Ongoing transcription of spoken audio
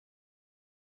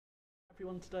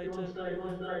everyone today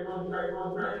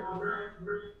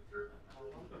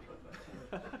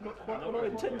not quite what I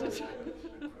intended.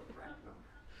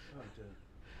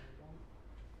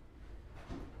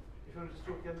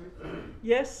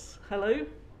 Yes, hello.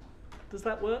 Does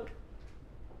that work?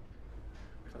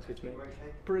 That's good to me.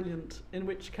 Brilliant. In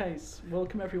which case,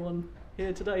 welcome everyone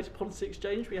here today to Policy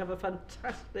Exchange. We have a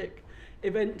fantastic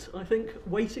event, I think,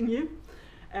 waiting you,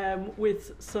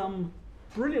 with some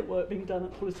brilliant work being done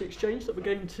at Policy Exchange that we're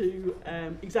going to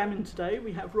examine today.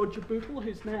 We have Roger Bootle,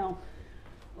 who's now,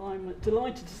 I'm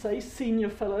delighted to say, Senior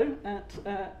Fellow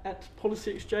at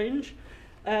Policy Exchange.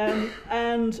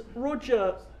 And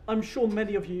Roger, I'm sure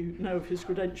many of you know of his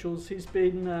credentials. He's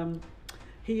been,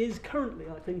 he is currently,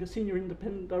 I think, a Senior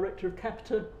Independent Director of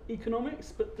Capita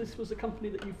Economics, but this was a company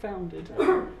that you founded,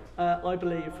 I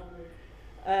believe.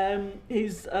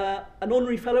 He's an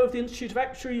honorary fellow of the Institute of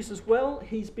Actuaries as well.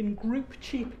 He's been Group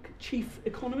Chief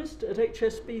Economist at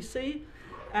HSBC.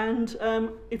 And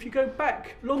if you go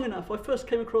back long enough, I first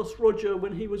came across Roger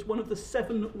when he was one of the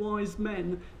 7 wise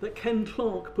men that Ken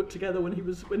Clarke put together when he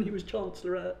was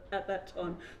Chancellor at that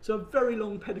time. So a very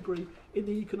long pedigree in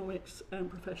the economics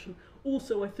profession.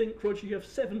 Also, I think, Roger, you have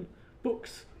 7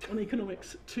 books on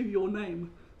economics to your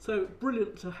name. So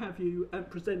brilliant to have you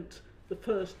present the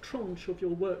first tranche of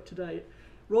your work today.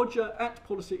 Roger at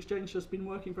Policy Exchange has been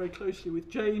working very closely with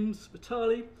James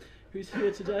Vitali, who's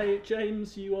here today.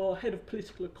 James, you are Head of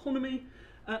Political Economy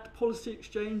at Policy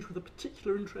Exchange with a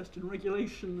particular interest in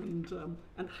regulation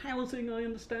and housing, I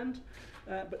understand,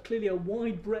 but clearly a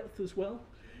wide breadth as well.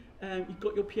 You've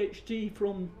got your PhD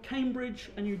from Cambridge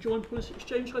and you joined Policy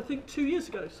Exchange, I think, 2 years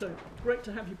ago. So great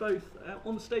to have you both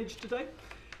on the stage today.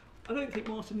 I don't think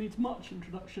Martin needs much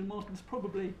introduction. Martin's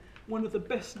probably one of the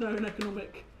best known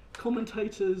economic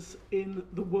commentators in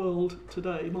the world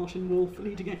today. Martin Wolf,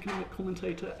 leading economic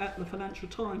commentator at the Financial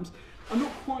Times. I'm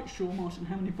not quite sure, Martin,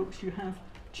 how many books you have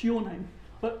to your name,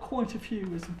 but quite a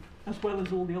few, as well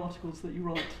as all the articles that you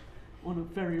write on a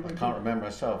very regular... I can't remember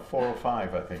myself, 4 or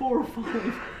 5 I think. 4 or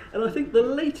 5. And I think the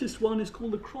latest one is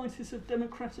called The Crisis of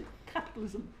Democratic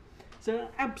Capitalism. So an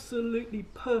absolutely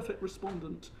perfect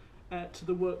respondent to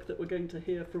the work that we're going to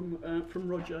hear from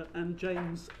Roger and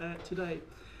James today.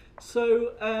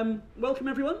 So welcome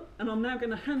everyone, and I'm now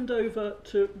going to hand over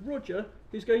to Roger,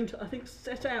 who's going to, I think,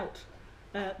 set out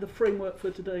the framework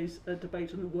for today's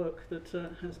debate and the work that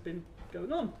has been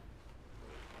going on.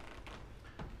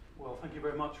 Well, thank you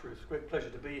very much, Ruth. It's a great pleasure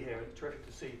to be here. It's terrific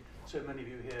to see so many of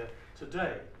you here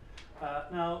today.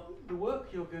 Now, the work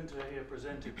you're going to hear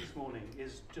presented this morning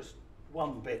is just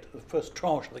one bit, the first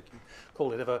tranche, I think you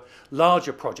call it, of a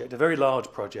larger project, a very large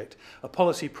project, a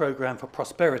policy programme for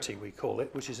prosperity, we call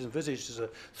it, which is envisaged as a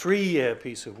 3-year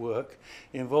piece of work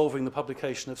involving the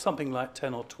publication of something like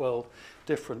 10 or 12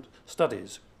 different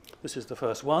studies. This is the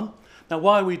first one. Now,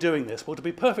 why are we doing this? Well, to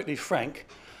be perfectly frank,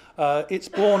 it's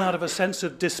born out of a sense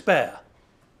of despair.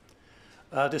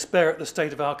 Despair at the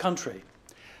state of our country.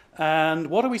 And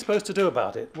what are we supposed to do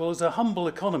about it? Well, as a humble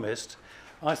economist,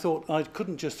 I thought I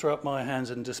couldn't just throw up my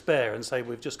hands in despair and say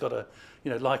we've just got to,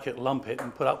 like it, lump it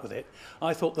and put up with it.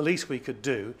 I thought the least we could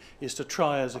do is to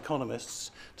try as economists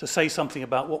to say something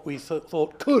about what we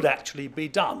thought could actually be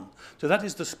done. So that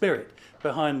is the spirit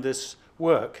behind this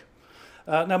work.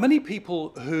 Now, many people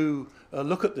who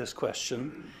look at this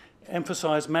question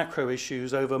emphasise macro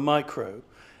issues over micro.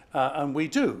 And we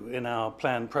do in our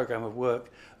planned programme of work.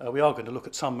 We are going to look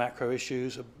at some macro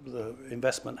issues, the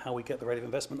investment, how we get the rate of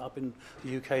investment up in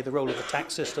the UK, the role of the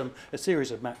tax system, a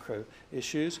series of macro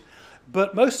issues.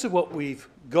 But most of what we've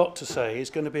got to say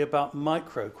is going to be about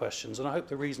micro questions, and I hope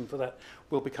the reason for that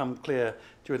will become clear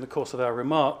during the course of our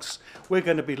remarks. We're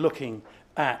going to be looking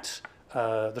at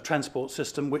the transport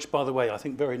system, which, by the way, I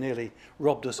think very nearly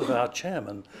robbed us of our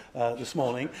chairman this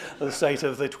morning, the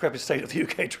decrepit state of the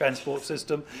UK transport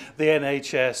system, the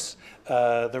NHS,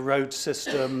 the road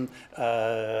system,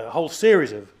 a whole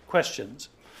series of questions,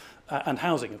 and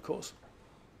housing, of course.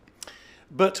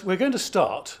 But we're going to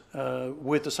start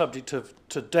with the subject of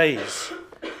today's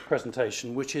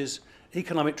presentation, which is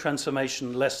Economic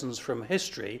Transformation Lessons from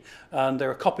History, and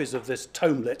there are copies of this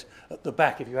tomelet at the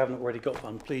back. If you haven't already got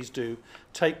one, please do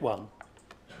take one.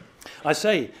 I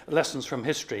say lessons from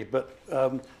history, but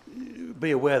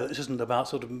be aware that this isn't about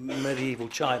sort of medieval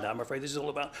China, I'm afraid. This is all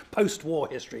about post-war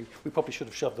history. We probably should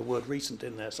have shoved the word recent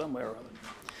in there somewhere or other.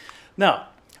 Now,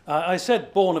 I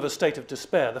said born of a state of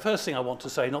despair. The first thing I want to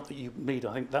say, not that you need,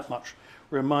 I think, that much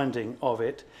reminding of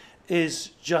it, is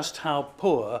just how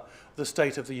poor the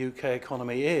state of the UK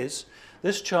economy is.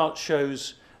 This chart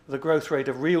shows the growth rate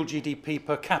of real GDP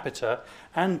per capita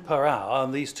and per hour,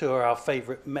 and these two are our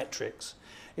favourite metrics,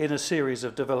 in a series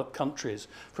of developed countries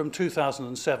from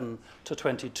 2007 to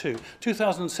 22.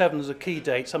 2007 is a key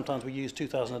date. Sometimes we use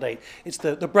 2008. It's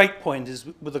the break point is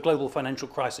with the global financial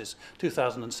crisis,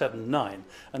 2007-9.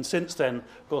 And since then,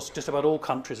 of course, just about all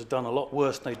countries have done a lot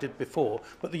worse than they did before.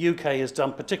 But the UK has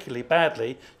done particularly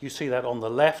badly. You see that on the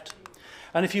left.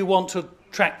 And if you want to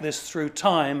track this through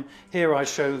time, here I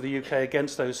show the UK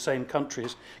against those same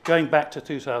countries. Going back to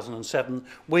 2007,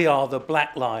 we are the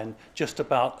black line just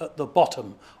about at the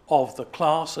bottom of the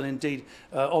class, and indeed,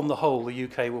 on the whole, the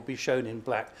UK will be shown in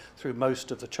black through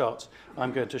most of the charts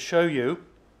I'm going to show you.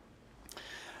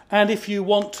 And if you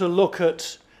want to look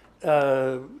at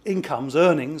incomes,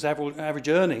 earnings, average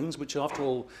earnings, which after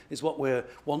all is what we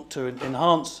want to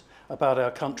enhance about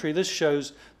our country, this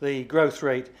shows the growth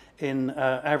rate in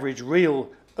average real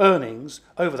earnings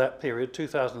over that period,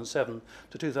 2007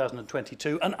 to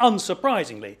 2022, and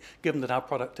unsurprisingly, given that our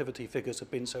productivity figures have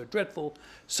been so dreadful,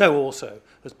 so also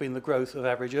has been the growth of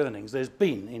average earnings. There's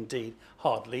been, indeed,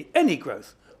 hardly any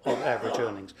growth of average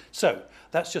earnings. So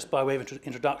that's just by way of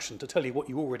introduction to tell you what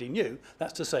you already knew.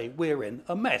 That's to say we're in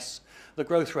a mess. The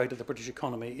growth rate of the British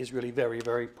economy is really very,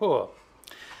 very poor.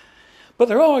 But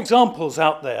there are examples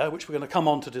out there, which we're going to come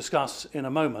on to discuss in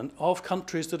a moment, of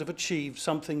countries that have achieved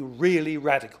something really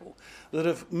radical, that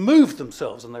have moved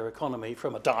themselves and their economy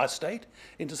from a dire state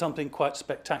into something quite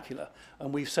spectacular.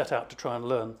 And we've set out to try and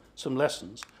learn some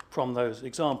lessons from those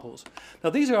examples. Now,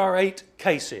 these are our 8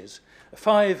 cases,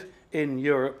 5 in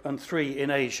Europe and 3 in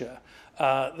Asia. There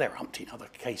are umpteen other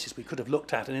cases we could have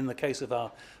looked at, and in the case of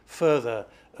our further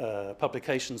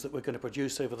publications that we're going to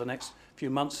produce over the next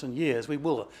few months and years, we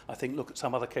will, I think, look at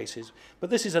some other cases. But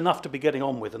this is enough to be getting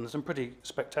on with, and there's some pretty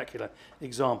spectacular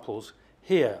examples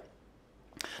here.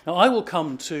 Now, I will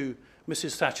come to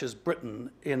Mrs. Thatcher's Britain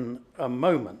in a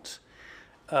moment,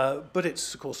 but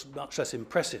it's, of course, much less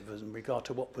impressive in regard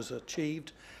to what was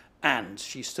achieved, and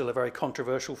she's still a very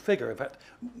controversial figure. In fact,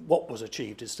 what was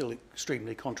achieved is still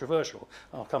extremely controversial.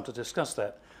 I'll come to discuss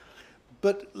that.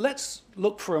 But let's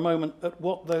look for a moment at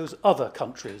what those other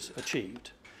countries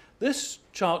achieved. This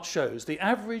chart shows the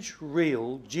average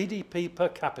real GDP per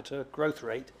capita growth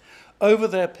rate over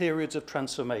their periods of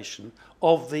transformation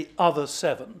of the other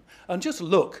 7. And just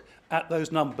look at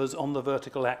those numbers on the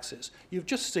vertical axis. You've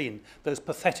just seen those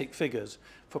pathetic figures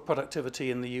for productivity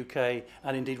in the UK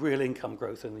and indeed real income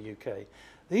growth in the UK.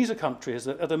 These are countries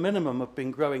that at a minimum have been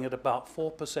growing at about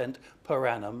 4% per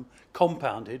annum,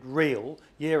 compounded, real,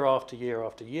 year after year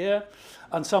after year,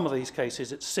 and some of these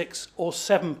cases it's 6 or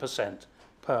 7%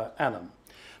 per annum.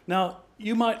 Now,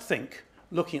 you might think,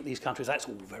 looking at these countries, that's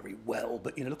all very well,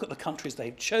 but look at the countries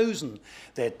they've chosen.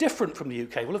 They're different from the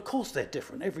UK. Well, of course they're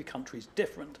different. Every country's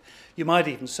different. You might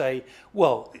even say,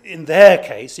 well, in their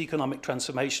case, economic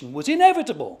transformation was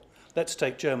inevitable. Let's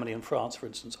take Germany and France, for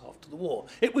instance, after the war.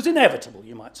 It was inevitable,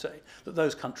 you might say, that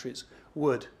those countries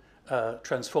would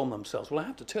transform themselves. Well, I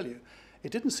have to tell you,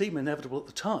 it didn't seem inevitable at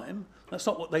the time. That's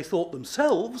not what they thought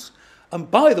themselves.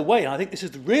 And by the way, I think this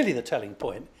is really the telling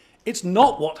point, it's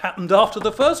not what happened after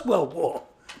the First World War.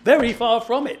 Very far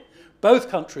from it. Both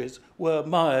countries were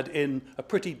mired in a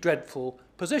pretty dreadful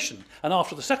position. And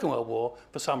after the Second World War,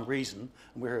 for some reason,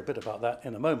 and we'll hear a bit about that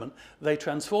in a moment, they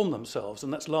transformed themselves,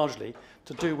 and that's largely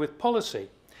to do with policy.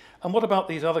 And what about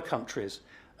these other countries?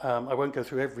 I won't go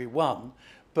through every one,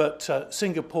 but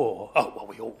Singapore, oh, well,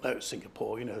 we all know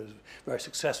Singapore, very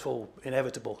successful,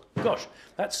 inevitable. Gosh,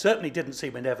 that certainly didn't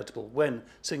seem inevitable when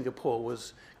Singapore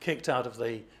was kicked out of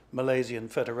the Malaysian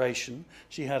Federation.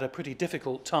 She had a pretty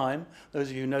difficult time. Those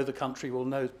of you who know the country will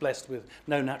know it's blessed with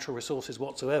no natural resources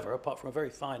whatsoever, apart from a very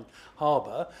fine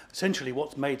harbour. Essentially,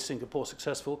 what's made Singapore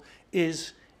successful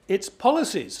is its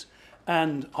policies.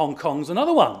 And Hong Kong's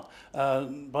another one.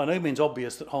 By no means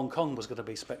obvious that Hong Kong was going to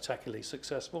be spectacularly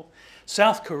successful.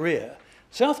 South Korea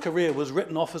was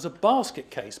written off as a basket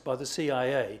case by the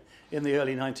CIA in the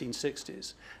early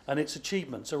 1960s, and its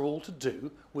achievements are all to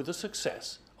do with the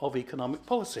success of economic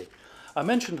policy. I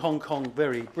mentioned Hong Kong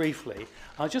very briefly.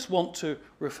 I just want to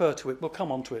refer to it. We'll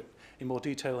come on to it in more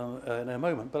detail in a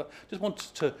moment, but I just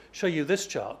wanted to show you this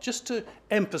chart just to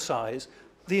emphasize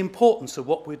the importance of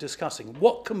what we're discussing,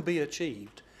 what can be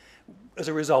achieved as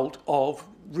a result of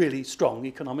really strong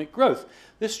economic growth.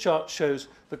 This chart shows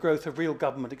the growth of real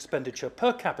government expenditure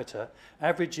per capita,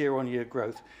 average year-on-year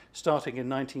growth, starting in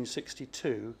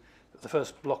 1962. The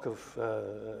first block of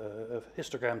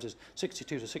histograms is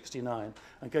 62 to 69,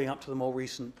 and going up to the more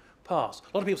recent past.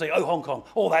 A lot of people say, oh, Hong Kong,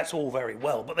 oh, that's all very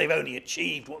well, but they've only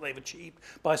achieved what they've achieved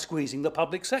by squeezing the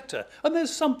public sector. And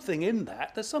there's something in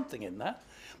that,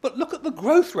 But look at the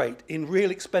growth rate in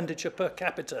real expenditure per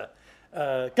capita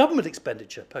government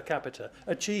expenditure per capita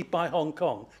achieved by Hong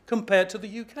Kong compared to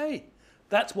the UK.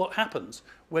 That's what happens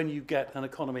when you get an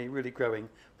economy really growing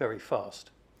very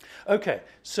fast. Okay,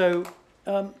 so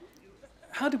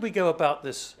how did we go about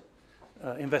this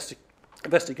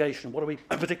investigation? What are we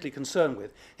particularly concerned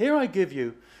with? Here I give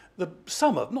you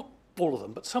some of, not all of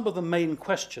them, but some of the main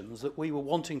questions that we were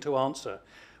wanting to answer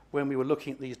when we were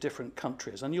looking at these different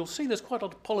countries. And you'll see there's quite a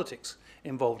lot of politics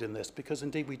involved in this, because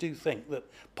indeed we do think that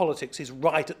politics is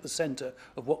right at the centre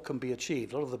of what can be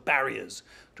achieved. A lot of the barriers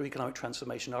to economic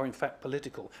transformation are in fact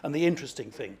political. And the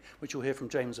interesting thing, which you'll hear from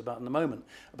James about in a moment,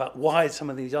 about why some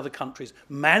of these other countries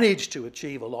managed to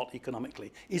achieve a lot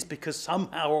economically, is because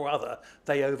somehow or other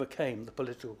they overcame the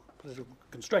political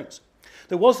constraints.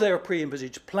 Was there a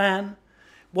pre-envisaged plan?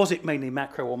 Was it mainly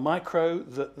macro or micro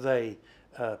that they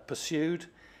pursued?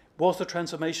 Was the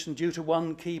transformation due to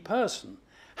one key person?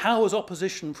 How was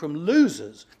opposition from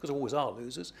losers, because there always are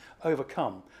losers,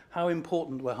 overcome? How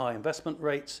important were high investment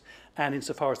rates? And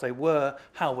insofar as they were,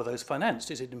 how were those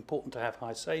financed? Is it important to have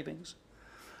high savings?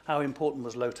 How important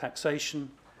was low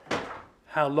taxation?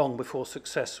 How long before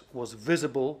success was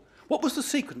visible? What was the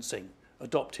sequencing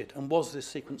adopted? And was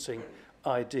this sequencing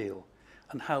ideal?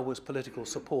 And how was political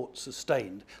support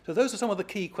sustained? So those are some of the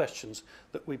key questions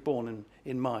that we've borne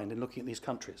in mind in looking at these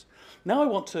countries. Now I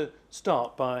want to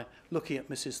start by looking at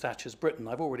Mrs. Thatcher's Britain.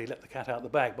 I've already let the cat out of the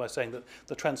bag by saying that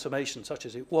the transformation, such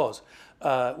as it was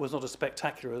not as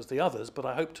spectacular as the others, but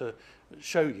I hope to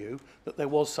show you that there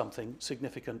was something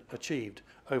significant achieved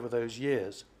over those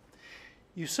years.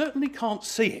 You certainly can't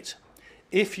see it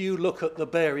if you look at the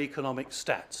bare economic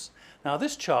stats. Now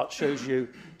this chart shows you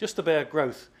just the bare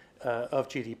growth of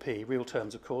GDP, real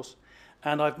terms of course,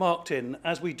 and I've marked in,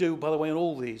 as we do by the way on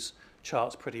all these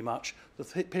charts pretty much,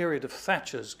 the period of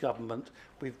Thatcher's government.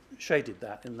 We've shaded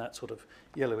that in that sort of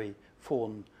yellowy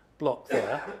fawn block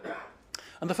there.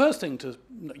 And the first thing to,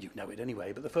 you know it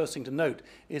anyway, but the first thing to note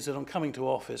is that on coming to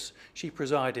office she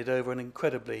presided over an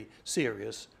incredibly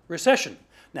serious recession.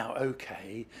 Now,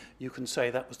 okay, you can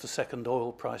say that was the second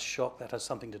oil price shock, that has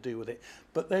something to do with it,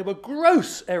 but there were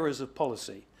gross errors of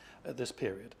policy at this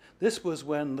period. This was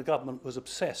when the government was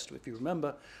obsessed, if you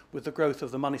remember, with the growth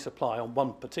of the money supply on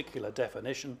one particular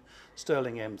definition,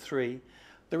 sterling M3.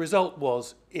 The result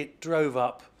was it drove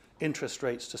up interest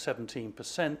rates to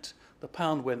 17%, the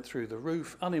pound went through the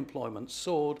roof, unemployment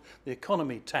soared, the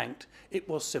economy tanked. It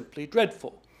was simply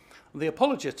dreadful. The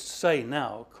apologists say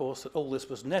now, of course, that all this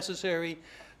was necessary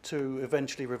to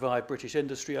eventually revive British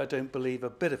industry. I don't believe a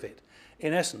bit of it.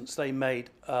 In essence, they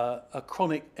made a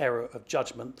chronic error of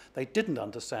judgment. They didn't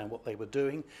understand what they were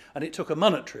doing, and it took a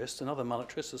monetarist, another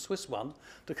monetarist, a Swiss one,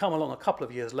 to come along a couple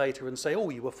of years later and say, oh,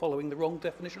 you were following the wrong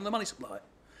definition of the money supply.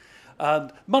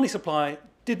 And money supply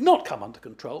did not come under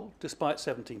control, despite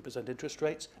 17% interest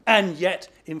rates, and yet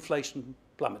inflation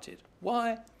plummeted.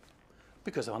 Why?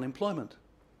 Because of unemployment.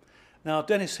 Now,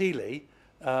 Dennis Healy,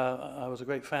 I was a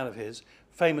great fan of his,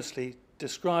 famously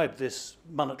described this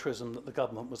monetarism that the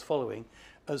government was following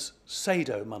as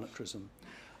pseudo-monetarism.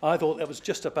 I thought that was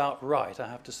just about right, I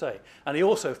have to say. And he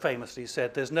also famously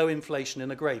said, there's no inflation in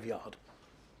a graveyard.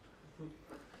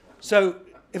 So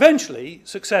eventually,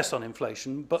 success on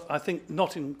inflation, but I think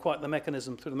not in quite the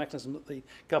mechanism, through the mechanism that the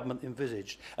government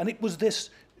envisaged. And it was this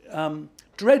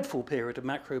dreadful period of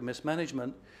macro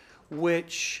mismanagement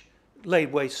which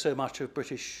laid waste so much of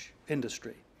British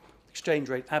industry. Exchange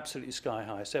rate absolutely sky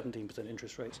high, 17%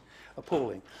 interest rates,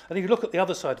 appalling. And if you look at the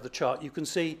other side of the chart, you can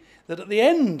see that at the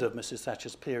end of Mrs.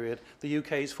 Thatcher's period, the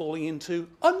UK is falling into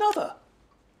another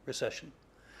recession.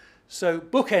 So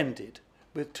bookended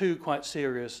with two quite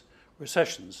serious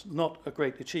recessions, not a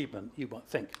great achievement, you might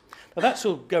think. Now that's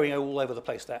all going all over the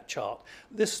place, that chart.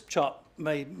 This chart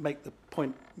may make the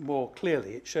point more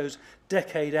clearly. It shows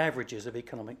decade averages of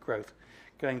economic growth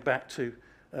going back to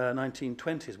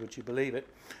 1920s, would you believe it?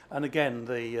 And again,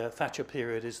 the Thatcher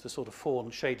period is the sort of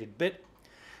fawn shaded bit.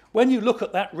 When you look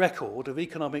at that record of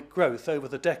economic growth over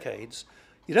the decades,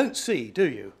 you don't see, do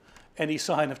you, any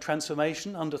sign of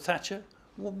transformation under Thatcher?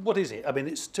 What is it? I mean,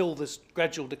 it's still this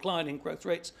gradual decline in growth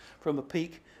rates from a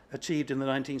peak achieved in the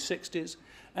 1960s.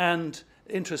 And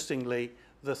interestingly,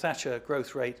 the Thatcher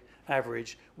growth rate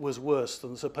average was worse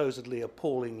than the supposedly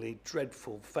appallingly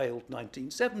dreadful failed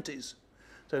 1970s.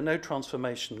 So no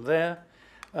transformation there.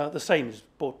 The same is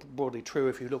broadly true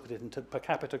if you look at it in per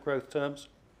capita growth terms.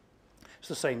 It's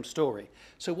the same story.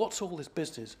 So what's all this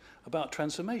business about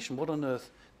transformation? What on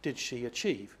earth did she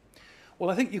achieve? Well,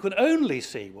 I think you can only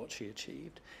see what she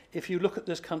achieved if you look at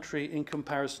this country in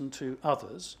comparison to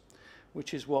others,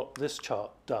 which is what this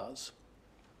chart does.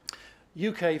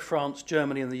 UK, France,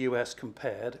 Germany and the US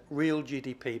compared real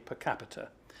GDP per capita.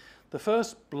 The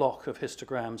first block of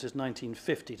histograms is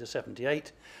 1950 to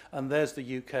 78, and there's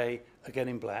the UK, again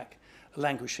in black,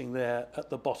 languishing there at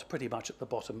the bottom, pretty much at the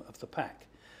bottom of the pack.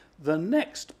 The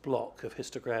next block of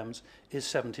histograms is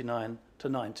 79 to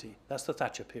 90. That's the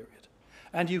Thatcher period.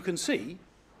 And you can see,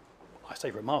 I say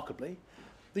remarkably,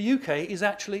 the UK is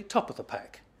actually top of the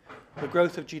pack. The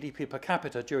growth of GDP per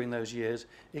capita during those years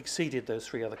exceeded those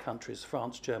three other countries,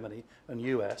 France, Germany, and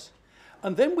US.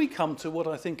 And then we come to what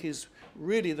I think is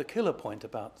really the killer point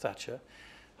about Thatcher.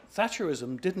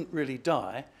 Thatcherism didn't really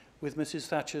die with Mrs.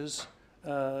 Thatcher's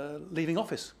leaving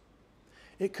office.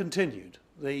 It continued.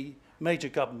 The major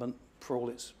government, for all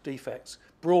its defects,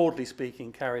 broadly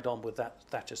speaking, carried on with that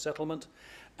Thatcher settlement,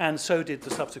 and so did the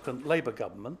subsequent Labour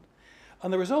government.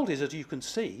 And the result is, as you can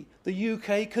see, the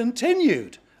UK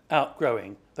continued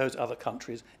outgrowing those other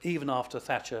countries even after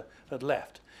Thatcher had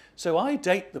left. So I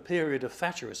date the period of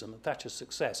Thatcherism and Thatcher's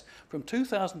success from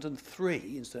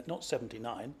 2003, instead not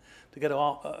 79, to get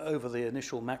over the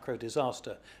initial macro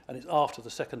disaster, and it's after the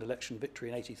second election victory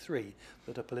in 83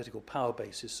 that a political power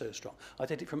base is so strong. I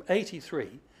date it from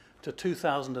 83 to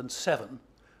 2007,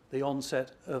 the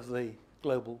onset of the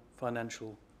global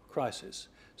financial crisis.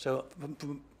 So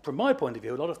from my point of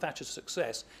view, a lot of Thatcher's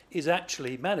success is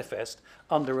actually manifest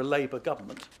under a Labour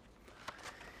government.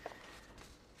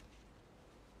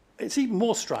 It's even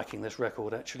more striking, this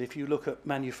record, actually, if you look at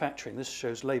manufacturing. This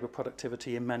shows labour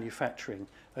productivity in manufacturing.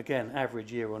 Again,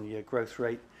 average year-on-year growth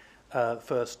rate.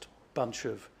 First bunch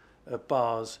of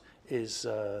bars is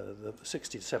the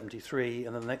 60 to 73,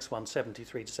 and then the next one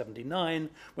 73 to 79,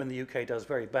 when the UK does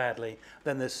very badly.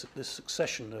 Then there's this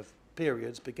succession of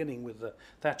periods, beginning with the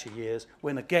Thatcher years,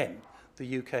 when again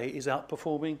the UK is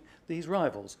outperforming these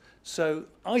rivals. So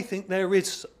I think there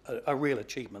is a real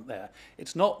achievement there.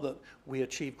 It's not that we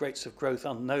achieved rates of growth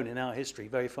unknown in our history,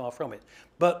 very far from it.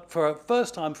 But for a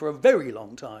first time, for a very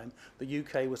long time, the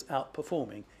UK was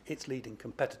outperforming its leading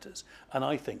competitors. And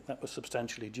I think that was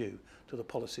substantially due to the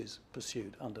policies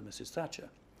pursued under Mrs. Thatcher.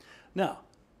 Now,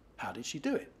 how did she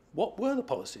do it? What were the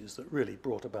policies that really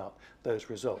brought about those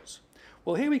results?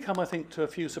 Well, here we come, I think, to a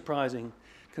few surprising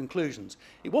conclusions.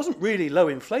 It wasn't really low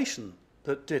inflation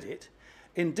that did it.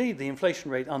 Indeed, the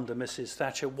inflation rate under Mrs.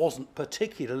 Thatcher wasn't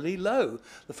particularly low.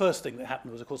 The first thing that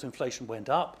happened was, of course, inflation went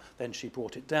up, then she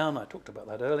brought it down. I talked about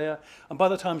that earlier. And by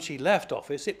the time she left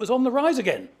office, it was on the rise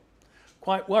again,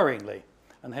 quite worryingly,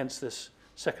 and hence this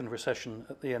second recession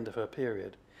at the end of her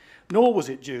period. Nor was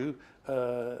it due,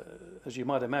 as you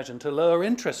might imagine, to lower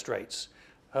interest rates.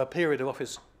 Her period of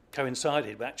office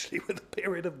coincided actually with a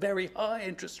period of very high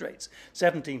interest rates,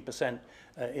 17%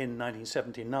 in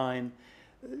 1979,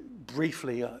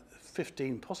 briefly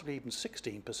 15, possibly even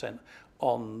 16%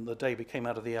 on the day we came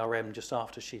out of the RM just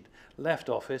after she'd left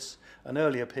office, an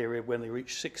earlier period when they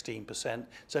reached 16%,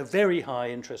 so very high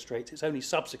interest rates. It's only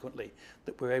subsequently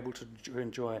that we're able to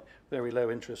enjoy very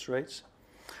low interest rates.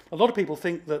 A lot of people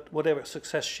think that whatever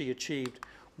success she achieved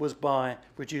was by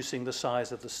reducing the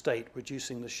size of the state,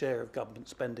 reducing the share of government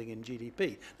spending in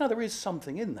GDP. Now, there is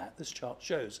something in that. This chart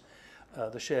shows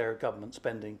the share of government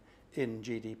spending in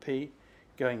GDP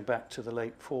going back to the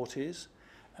late 40s.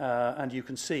 And you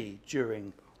can see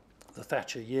during the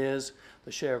Thatcher years,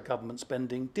 the share of government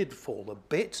spending did fall a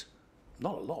bit,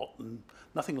 not a lot, and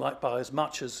nothing like by as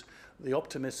much as the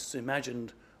optimists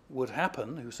imagined would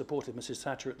happen, who supported Mrs.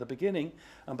 Thatcher at the beginning.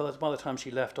 And by the time she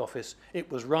left office,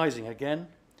 it was rising again.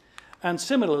 And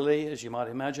similarly, as you might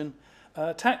imagine,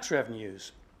 tax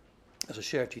revenues, as a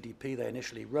share of GDP, they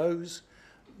initially rose.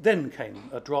 Then came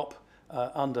a drop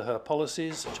under her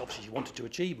policies, which obviously she wanted to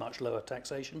achieve much lower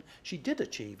taxation. She did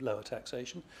achieve lower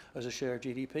taxation as a share of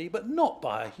GDP, but not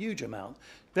by a huge amount,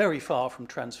 very far from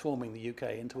transforming the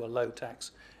UK into a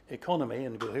low-tax economy,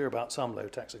 and we'll hear about some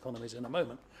low-tax economies in a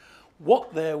moment.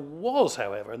 What there was,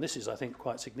 however, and this is, I think,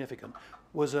 quite significant,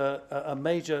 was a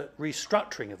major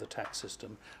restructuring of the tax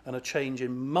system and a change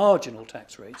in marginal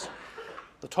tax rates.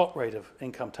 The top rate of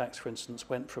income tax, for instance,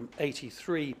 went from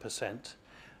 83%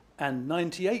 and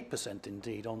 98%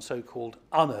 indeed on so-called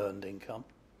unearned income,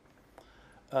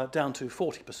 down to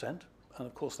 40%. And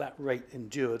of course that rate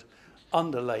endured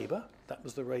under Labour. That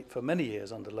was the rate for many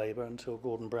years under Labour until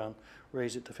Gordon Brown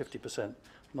raised it to 50%,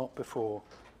 not before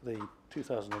the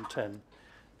 2010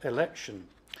 election.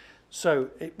 So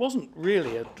it wasn't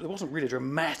really a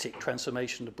dramatic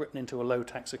transformation of Britain into a low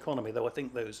tax economy, though I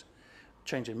think those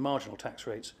change in marginal tax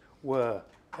rates were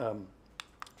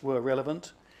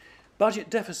relevant. Budget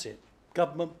deficit,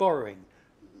 government borrowing.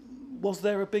 Was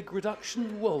there a big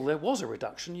reduction? Well, there was a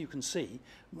reduction, you can see,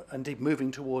 indeed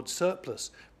moving towards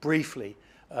surplus briefly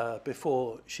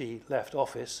before she left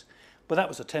office. But that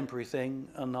was a temporary thing,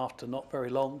 and after not very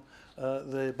long,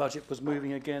 the budget was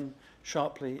moving again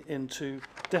sharply into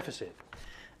deficit.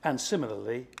 And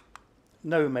similarly,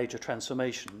 no major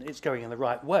transformation. It's going in the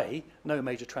right way. No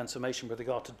major transformation with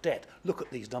regard to debt. Look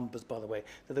at these numbers, by the way.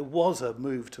 There was a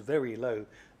move to very low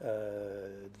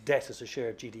debt as a share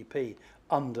of GDP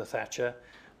under Thatcher.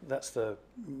 That's the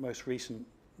most recent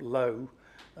low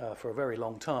for a very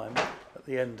long time at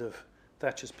the end of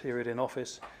Thatcher's period in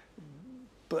office.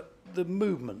 But the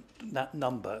movement, that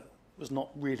number, was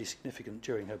not really significant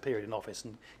during her period in office,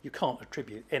 and you can't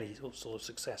attribute any sort of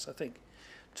success, I think,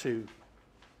 to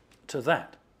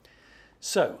that.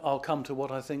 So I'll come to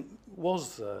what I think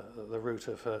was the root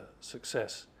of her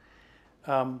success.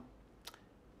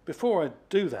 Before I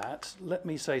do that, let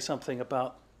me say something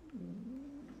about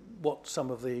what some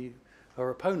of her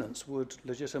opponents would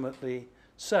legitimately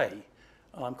say.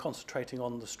 I'm concentrating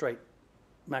on the straight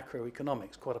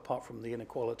macroeconomics, quite apart from the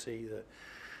inequality, the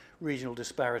regional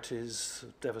disparities,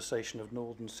 devastation of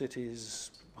northern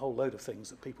cities, a whole load of things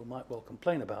that people might well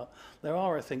complain about. There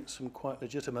are, I think, some quite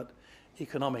legitimate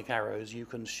economic arrows you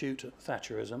can shoot at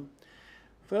Thatcherism.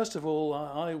 First of all,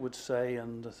 I would say,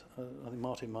 and I think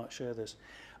Martin might share this,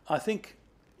 I think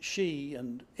she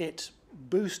and it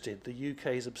boosted the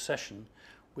UK's obsession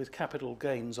with capital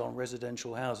gains on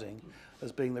residential housing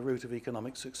as being the root of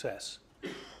economic success.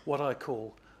 What I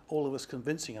call all of us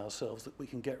convincing ourselves that we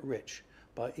can get rich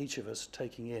by each of us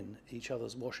taking in each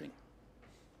other's washing.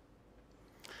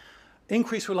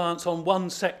 Increased reliance on one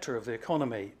sector of the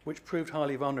economy, which proved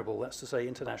highly vulnerable, that's to say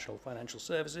international financial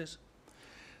services.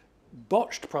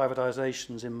 Botched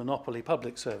privatisations in monopoly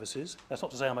public services. That's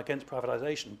not to say I'm against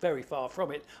privatisation, very far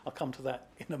from it. I'll come to that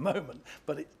in a moment.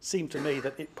 But it seemed to me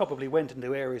that it probably went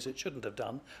into areas it shouldn't have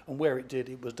done, and where it did,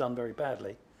 it was done very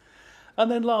badly. And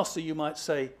then lastly, you might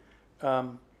say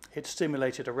it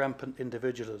stimulated a rampant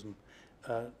individualism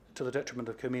to the detriment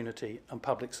of community and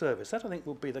public service. That, I think,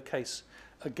 would be the case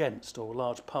against, or a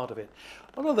large part of it.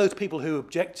 A lot of those people who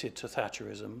objected to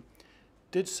Thatcherism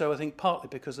did so, I think, partly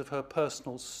because of her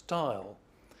personal style,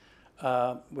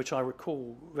 which I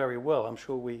recall very well. I'm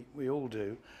sure we all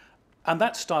do. And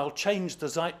that style changed the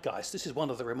zeitgeist. This is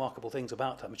one of the remarkable things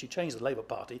about her. I mean, she changed the Labour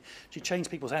Party. She changed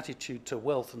people's attitude to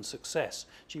wealth and success.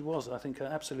 She was, I think, an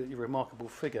absolutely remarkable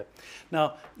figure.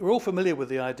 Now, we're all familiar with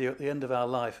the idea at the end of our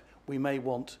life we may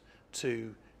want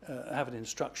to have an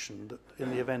instruction that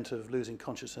in the event of losing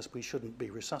consciousness we shouldn't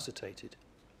be resuscitated.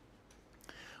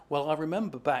 Well, I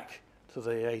remember back to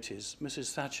the 80s,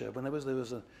 Mrs. Thatcher, when there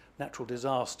was a natural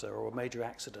disaster or a major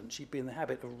accident, she'd be in the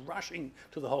habit of rushing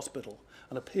to the hospital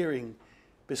and appearing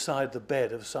beside the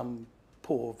bed of some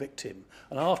poor victim.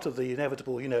 And after the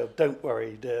inevitable, don't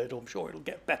worry, I'm sure it'll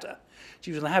get better,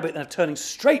 she was in the habit of turning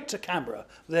straight to camera,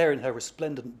 there in her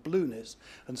resplendent blueness,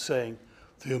 and saying,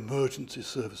 "The emergency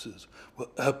services were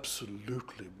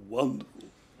absolutely wonderful."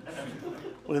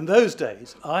 Well, in those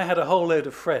days, I had a whole load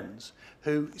of friends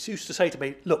who used to say to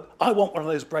me, "Look, I want one of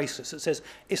those bracelets that says,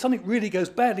 if something really goes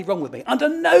badly wrong with me, under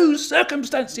no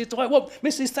circumstances do I want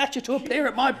Mrs. Thatcher to appear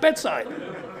at my bedside."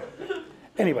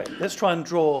 Anyway, let's try and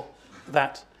draw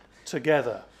that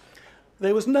together.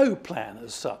 There was no plan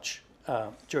as such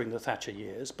during the Thatcher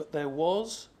years, but there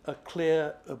was a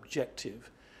clear objective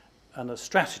and a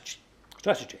strategy.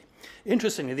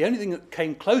 Interestingly, the only thing that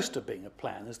came close to being a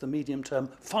plan is the medium-term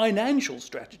financial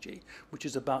strategy, which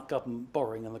is about government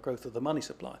borrowing and the growth of the money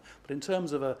supply. But in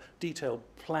terms of a detailed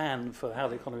plan for how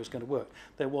the economy was going to work,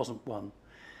 there wasn't one.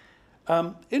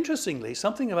 Interestingly,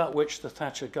 something about which the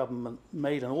Thatcher government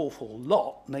made an awful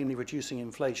lot, namely reducing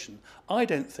inflation, I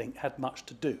don't think had much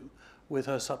to do with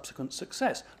her subsequent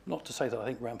success. Not to say that I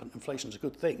think rampant inflation is a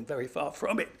good thing, very far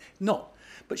from it, not.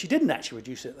 But she didn't actually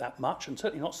reduce it that much, and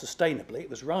certainly not sustainably. It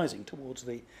was rising towards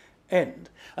the end.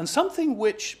 And something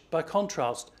which, by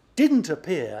contrast, didn't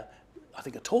appear, I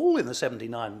think, at all in the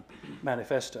 79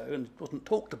 manifesto, and wasn't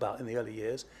talked about in the early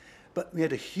years, but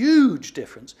made a huge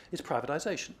difference, is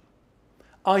privatisation.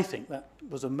 I think that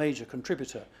was a major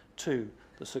contributor to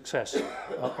the success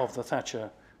of the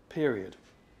Thatcher period.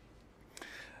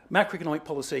 Macroeconomic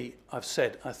policy, I've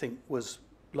said, I think was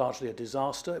largely a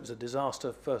disaster. It was a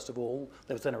disaster, first of all.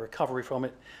 There was then a recovery from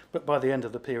it. But by the end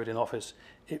of the period in office,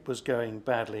 it was going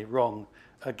badly wrong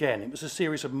again. It was a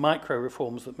series of micro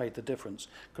reforms that made the difference.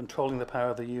 Controlling the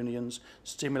power of the unions,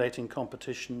 stimulating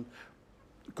competition,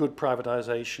 good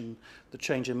privatisation, the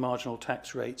change in marginal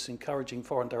tax rates, encouraging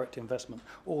foreign direct investment.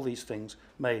 All these things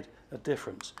made a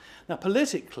difference. Now,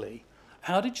 politically,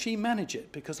 how did she manage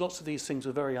it? Because lots of these things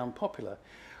were very unpopular.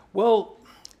 Well,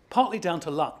 partly down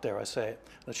to luck, dare I say it.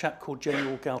 A chap called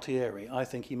General Galtieri, I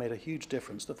think he made a huge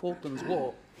difference. The Falklands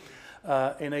War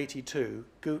in '82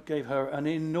 gave her an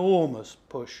enormous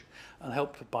push, and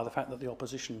helped by the fact that the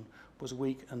opposition was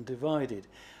weak and divided.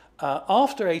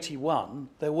 After '81,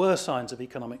 there were signs of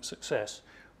economic success,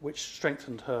 which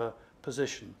strengthened her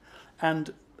position.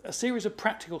 And a series of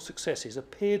practical successes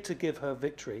appeared to give her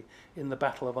victory in the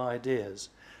battle of ideas.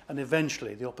 And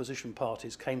eventually the opposition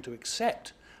parties came to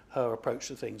accept her approach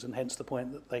to things, and hence the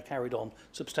point that they carried on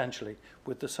substantially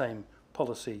with the same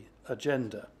policy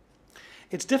agenda.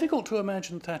 It's difficult to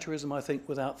imagine Thatcherism, I think,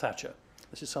 without Thatcher.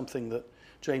 This is something that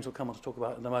James will come on to talk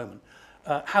about in a moment.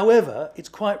 However, it's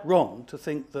quite wrong to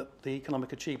think that the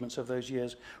economic achievements of those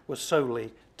years were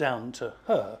solely down to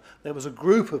her. There was a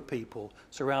group of people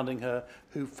surrounding her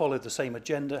who followed the same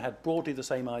agenda, had broadly the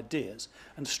same ideas,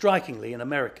 and strikingly in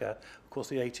America, of course,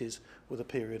 the 80s were the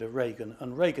period of Reagan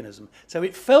and Reaganism. So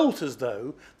it felt as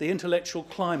though the intellectual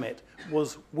climate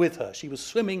was with her. She was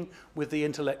swimming with the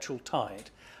intellectual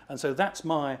tide. And so that's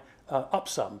my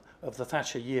upsum of the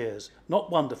Thatcher years.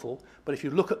 Not wonderful, but if you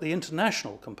look at the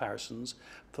international comparisons,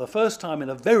 for the first time in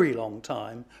a very long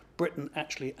time, Britain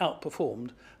actually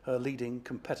outperformed her leading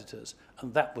competitors,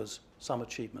 and that was some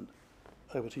achievement.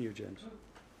 Over to you, James.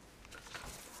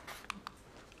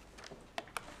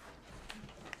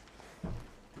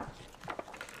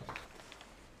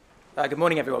 Good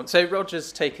morning, everyone. So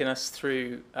Roger's taken us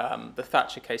through the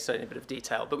Thatcher case study in a bit of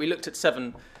detail, but we looked at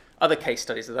 7 other case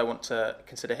studies that I want to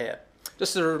consider here.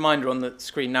 Just as a reminder on the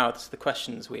screen now, this is the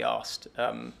questions we asked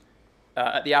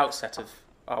at the outset of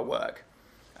our work.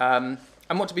 And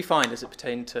what did we find as it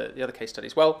pertained to the other case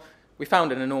studies? Well, we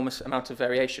found an enormous amount of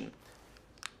variation.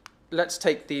 Let's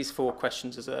take these 4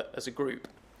 questions as a group.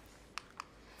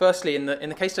 Firstly, in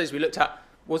the case studies we looked at,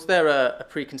 was there a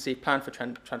preconceived plan for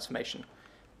transformation?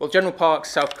 Well, General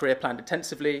Park's South Korea planned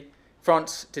intensively.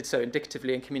 France did so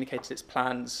indicatively and communicated its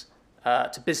plans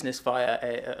to business via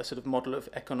a sort of model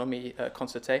of économie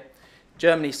concertée.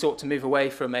 Germany sought to move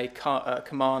away from a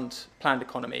command-planned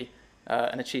economy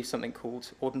and achieve something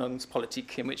called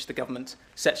Ordnungspolitik, in which the government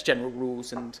sets general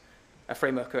rules and a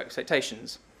framework of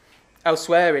expectations.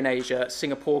 Elsewhere in Asia,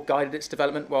 Singapore guided its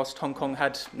development, whilst Hong Kong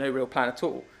had no real plan at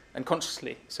all, and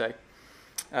consciously so.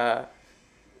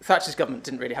 Thatcher's government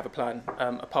didn't really have a plan,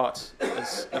 apart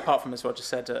from, as Roger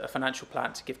said, a financial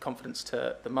plan to give confidence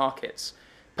to the markets.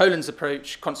 Poland's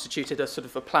approach constituted a sort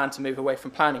of a plan to move away from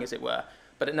planning, as it were,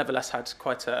 but it nevertheless had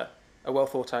quite a well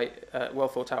thought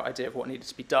out idea of what needed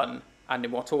to be done and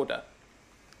in what order.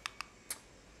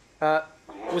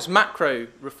 Was macro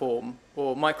reform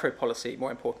or micro policy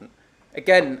more important?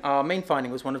 Again, our main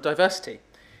finding was one of diversity.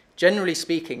 Generally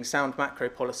speaking, sound macro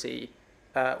policy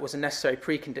was a necessary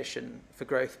precondition for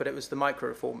growth, but it was the micro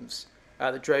reforms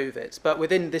that drove it. But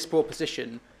within this broad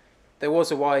position, there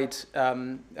was a wide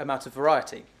amount of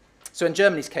variety. So in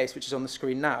Germany's case, which is on the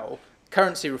screen now,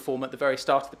 currency reform at the very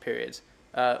start of the period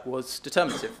was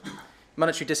determinative.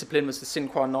 Monetary discipline was the sine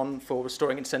qua non for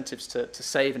restoring incentives to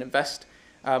save and invest,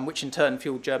 which in turn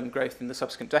fueled German growth in the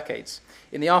subsequent decades.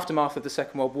 In the aftermath of the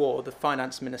Second World War, the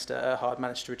finance minister, Erhard,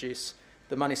 managed to reduce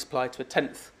the money supply to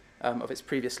 1/10 of its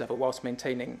previous level, whilst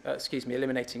eliminating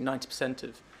 90%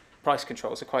 of price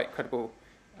controls, a quite incredible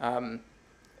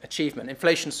achievement.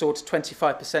 Inflation soared to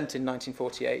 25% in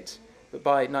 1948, but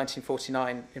by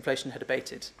 1949, inflation had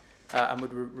abated and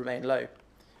would remain low.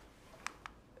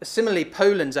 Similarly,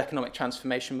 Poland's economic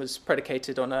transformation was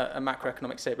predicated on a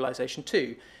macroeconomic stabilization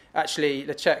too. Actually,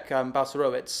 Leszek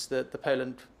Balcerowicz,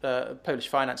 the Polish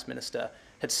finance minister,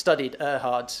 had studied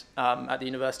Erhard at the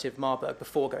University of Marburg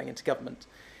before going into government.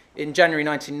 In January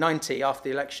 1990, after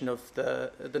the election of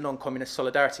the non-communist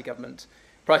Solidarity government,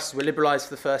 prices were liberalized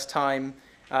for the first time,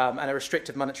 and a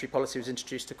restrictive monetary policy was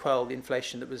introduced to quell the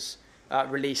inflation that was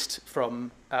released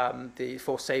from the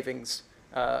forced savings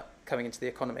coming into the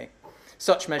economy.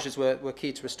 Such measures were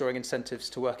key to restoring incentives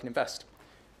to work and invest.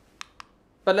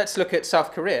 But let's look at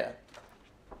South Korea.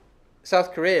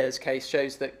 South Korea's case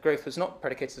shows that growth was not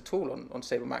predicated at all on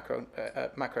stable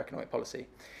macroeconomic policy.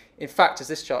 In fact, as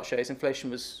this chart shows,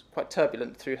 inflation was quite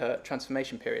turbulent through her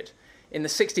transformation period. In the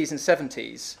 60s and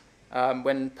 70s,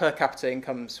 when per capita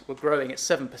incomes were growing at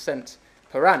 7%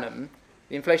 per annum,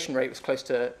 the inflation rate was close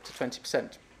to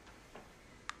 20%.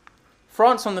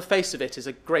 France, on the face of it, is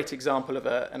a great example of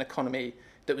an economy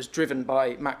that was driven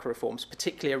by macro reforms,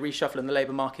 particularly a reshuffle in the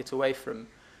labour market away from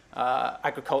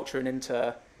agriculture and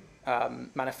into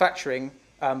manufacturing,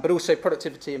 but also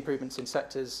productivity improvements in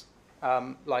sectors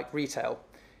like retail.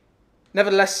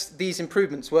 Nevertheless, these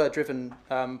improvements were driven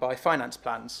by finance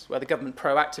plans, where the government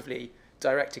proactively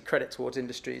directed credit towards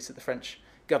industries that the French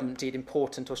government deemed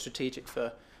important or strategic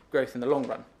for growth in the long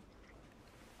run.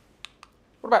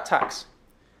 What about tax?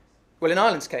 Well, in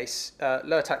Ireland's case,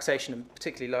 lower taxation and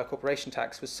particularly lower corporation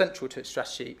tax was central to its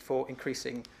strategy for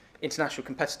increasing international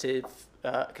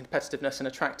competitiveness and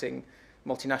attracting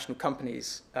multinational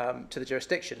companies to the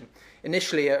jurisdiction.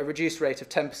 Initially, a reduced rate of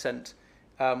 10%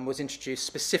 was introduced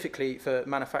specifically for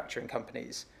manufacturing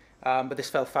companies, but this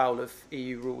fell foul of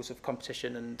EU rules of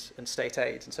competition and state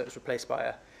aid, and so it was replaced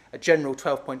by a general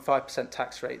 12.5%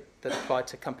 tax rate that applied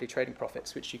to company trading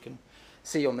profits, which you can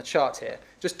see on the chart here.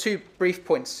 Just two brief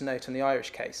points to note on the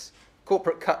Irish case.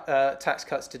 Corporate tax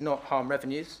cuts did not harm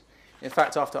revenues. In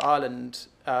fact, after Ireland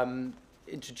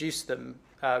introduced them,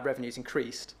 revenues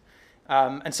increased.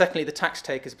 And secondly, the tax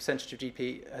take as a percentage of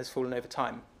GDP has fallen over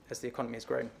time as the economy has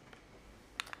grown.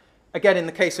 Again, in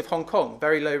the case of Hong Kong,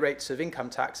 very low rates of income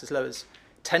tax, as low as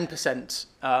 10%,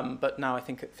 but now I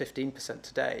think at 15%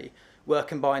 today, were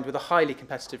combined with a highly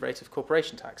competitive rate of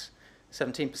corporation tax,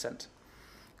 17%.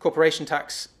 Corporation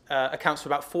tax accounts for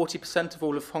about 40% of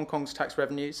all of Hong Kong's tax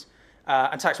revenues,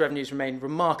 and tax revenues remain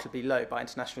remarkably low by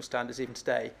international standards even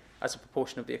today as a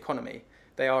proportion of the economy.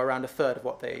 They are around a third of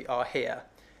what they are here,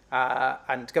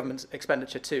 and government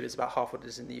expenditure too is about half what it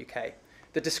is in the UK.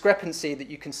 The discrepancy that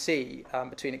you can see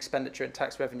between expenditure and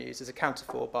tax revenues is accounted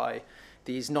for by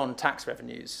these non-tax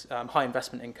revenues, high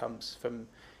investment incomes from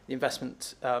the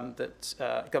investment that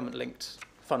government-linked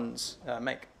funds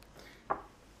make.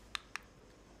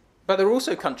 But there are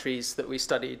also countries that we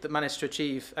studied that managed to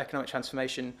achieve economic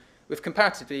transformation with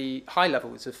comparatively high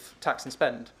levels of tax and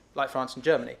spend, like France and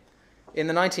Germany. In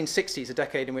the 1960s, a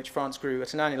decade in which France grew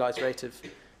at an annualised rate of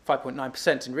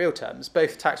 5.9% in real terms,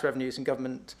 both tax revenues and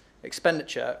government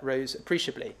expenditure rose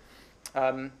appreciably.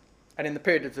 And in the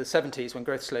period of the 70s, when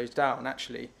growth slows down,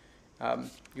 actually,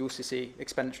 you also see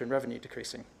expenditure and revenue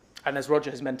decreasing. And as Roger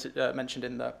has mentioned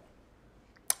in the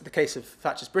case of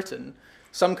Thatcher's Britain,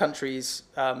 some countries'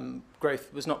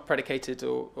 growth was not predicated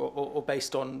or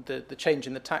based on the change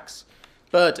in the tax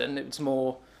burden. It was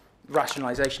more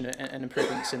rationalisation and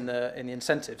improvements in the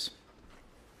incentives.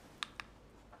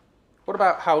 What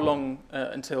about how long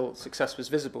until success was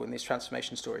visible in these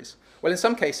transformation stories? Well, in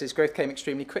some cases, growth came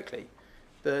extremely quickly.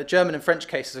 The German and French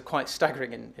cases are quite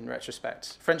staggering in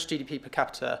retrospect. French GDP per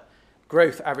capita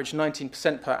growth averaged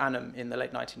 19% per annum in the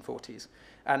late 1940s.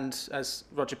 And as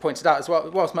Roger pointed out, as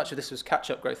well, whilst much of this was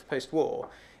catch-up growth post-war,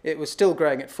 it was still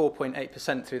growing at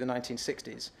 4.8% through the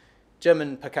 1960s.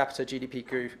 German per capita GDP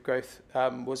growth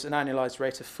was an annualised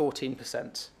rate of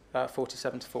 14%,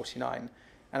 47 to 49,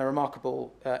 and a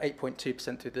remarkable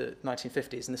 8.2% through the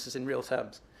 1950s, and this is in real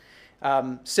terms.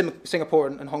 Singapore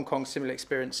and Hong Kong similarly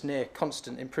experienced near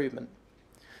constant improvement.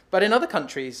 But in other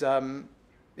countries,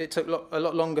 it took a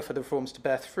lot longer for the reforms to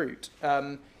bear fruit.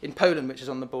 In Poland, which is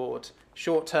on the board,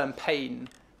 short-term pain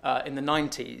in the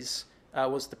 90s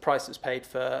was the price that was paid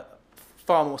for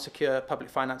far more secure public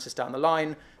finances down the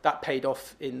line. That paid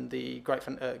off in the great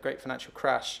financial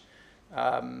crash.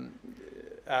 In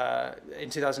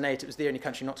 2008, it was the only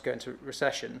country not to go into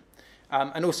recession.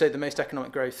 And also the most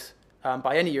economic growth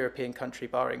by any European country,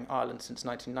 barring Ireland, since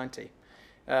 1990.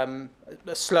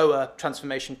 A slower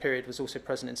transformation period was also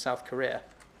present in South Korea.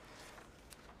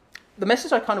 The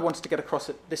message I kind of wanted to get across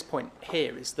at this point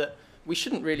here is that we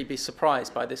shouldn't really be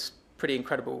surprised by this pretty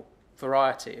incredible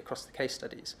variety across the case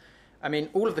studies. I mean,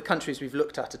 all of the countries we've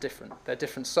looked at are different. They're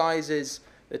different sizes,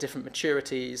 they're different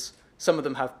maturities. Some of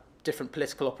them have different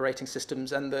political operating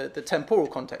systems, and the temporal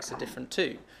contexts are different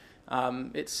too.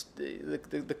 It's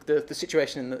the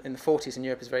situation in the 40s in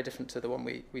Europe is very different to the one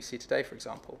we see today, for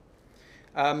example.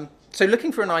 So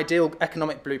looking for an ideal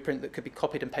economic blueprint that could be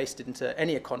copied and pasted into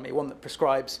any economy, one that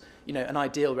prescribes, an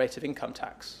ideal rate of income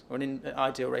tax, or an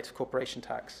ideal rate of corporation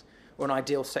tax, or an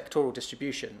ideal sectoral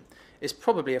distribution, is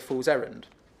probably a fool's errand.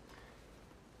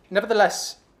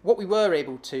 Nevertheless, what we were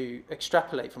able to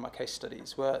extrapolate from our case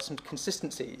studies were some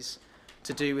consistencies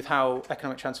to do with how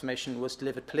economic transformation was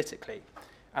delivered politically.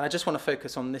 And I just want to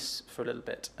focus on this for a little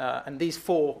bit, and these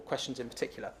four questions in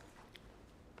particular.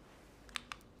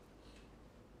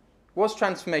 Was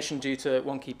transformation due to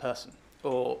one key person?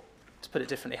 Or, to put it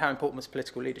differently, how important was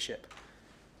political leadership?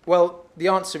 Well, the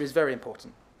answer is very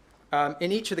important.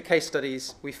 In each of the case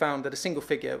studies, we found that a single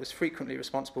figure was frequently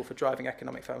responsible for driving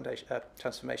economic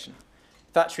transformation.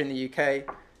 Thatcher in the UK,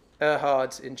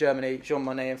 Erhard in Germany, Jean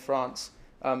Monnet in France,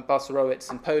 Balcerowicz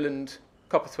in Poland,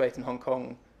 Copperthwaite in Hong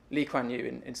Kong, Lee Kuan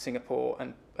Yew in Singapore,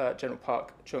 and General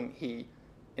Park Chung-hee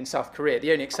in South Korea.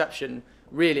 The only exception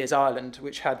really is Ireland,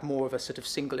 which had more of a sort of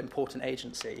single important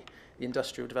agency, the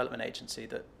Industrial Development Agency,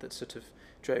 that sort of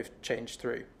drove change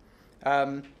through.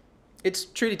 It's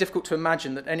truly difficult to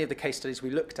imagine that any of the case studies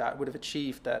we looked at would have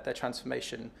achieved their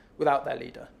transformation without their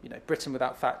leader. Britain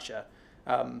without Thatcher,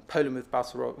 Poland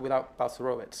without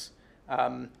Balcerowicz,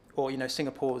 or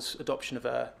Singapore's adoption of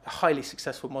a highly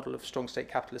successful model of strong state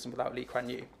capitalism without Lee Kuan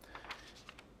Yew.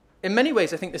 In many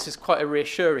ways, I think this is quite a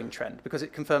reassuring trend because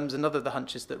it confirms another of the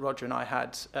hunches that Roger and I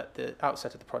had at the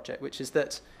outset of the project, which is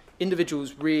that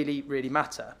individuals really, really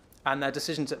matter, and their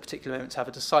decisions at particular moments have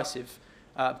a decisive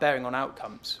bearing on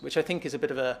outcomes, which I think is a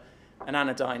bit of an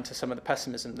anodyne to some of the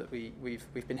pessimism that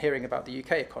we've been hearing about the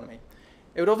UK economy.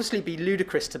 It would obviously be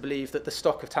ludicrous to believe that the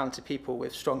stock of talented people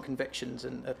with strong convictions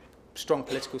and a strong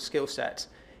political skill set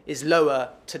is lower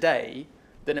today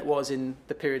than it was in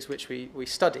the periods which we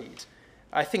studied.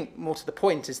 I think more to the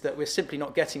point is that we're simply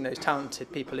not getting those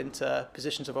talented people into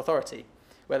positions of authority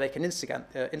where they can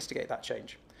instigate that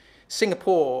change.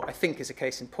 Singapore, I think, is a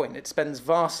case in point. It spends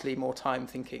vastly more time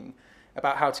thinking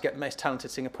about how to get the most talented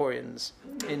Singaporeans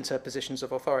into positions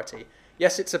of authority.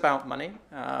 Yes, it's about money.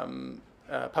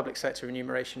 Public sector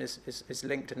remuneration is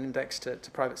linked and indexed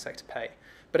to private sector pay.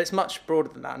 But it's much broader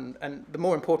than that, and the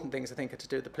more important things, I think, are to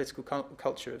do with the political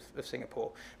culture of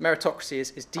Singapore. Meritocracy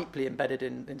is deeply embedded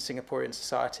in Singaporean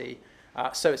society,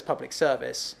 so is public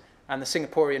service, and the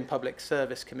Singaporean Public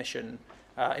Service Commission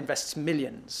invests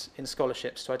millions in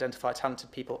scholarships to identify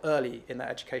talented people early in their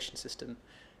education system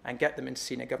and get them into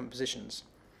senior government positions.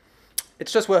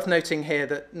 It's just worth noting here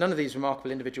that none of these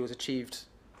remarkable individuals achieved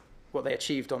what they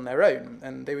achieved on their own,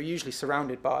 and they were usually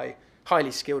surrounded by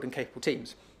highly skilled and capable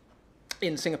teams.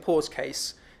 In Singapore's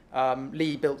case,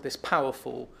 Lee built this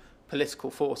powerful political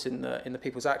force in the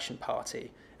People's Action Party,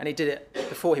 and he did it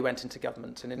before he went into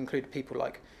government, and it included people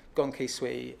like Gong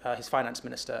Kee-swee, his finance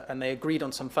minister, and they agreed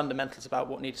on some fundamentals about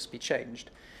what needed to be changed.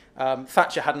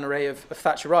 Thatcher had an array of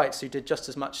Thatcherites who did just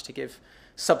as much to give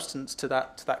substance to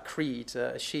that creed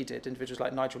as she did. Individuals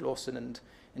like Nigel Lawson and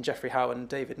Geoffrey Howe and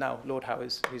David, now Lord Howe,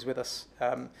 who's with us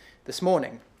this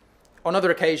morning. On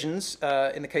other occasions,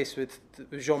 in the case with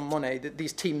Jean Monnet,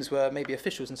 these teams were maybe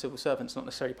officials and civil servants, not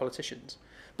necessarily politicians.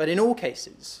 But in all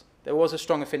cases, there was a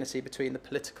strong affinity between the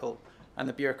political and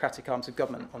the bureaucratic arms of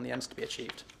government on the ends to be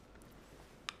achieved.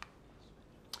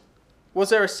 Was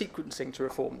there a sequencing to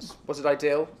reforms? Was it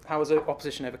ideal? How was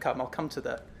opposition overcome? I'll come to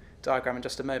the diagram in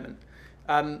just a moment.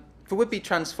 For would-be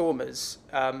transformers,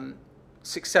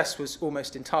 success was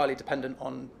almost entirely dependent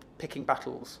on picking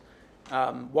battles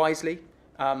wisely,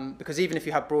 because even if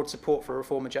you have broad support for a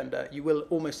reform agenda, you will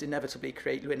almost inevitably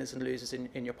create winners and losers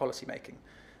in your policy making.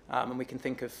 And we can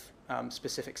think of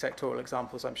specific sectoral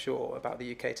examples, I'm sure, about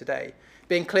the UK today.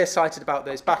 Being clear-sighted about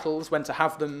those battles, when to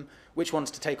have them, which ones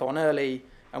to take on early,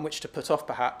 and which to put off,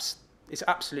 perhaps, is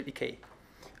absolutely key.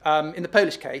 In the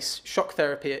Polish case, shock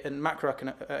therapy and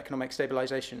macroeconomic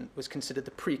stabilisation was considered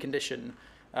the precondition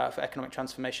for economic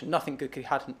transformation. Nothing good could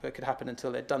happen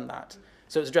until they'd done that.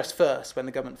 So it was addressed first when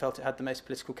the government felt it had the most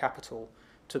political capital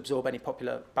to absorb any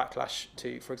popular backlash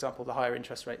to, for example, the higher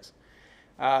interest rates.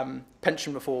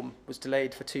 Pension reform was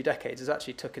delayed for 2 decades. It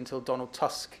actually took until Donald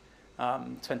Tusk,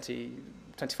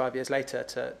 25 years later,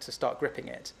 to start gripping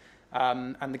it.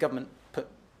 And the government put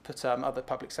other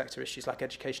public sector issues like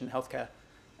education and healthcare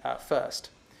first.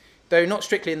 Though not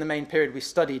strictly in the main period we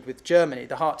studied with Germany,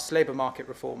 the Hartz labour market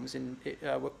reforms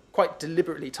were quite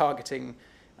deliberately targeting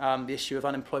the issue of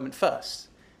unemployment first,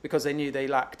 because they knew they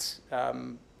lacked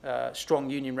strong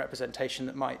union representation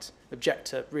that might object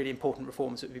to really important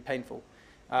reforms that would be painful.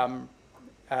 And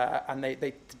they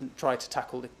didn't try to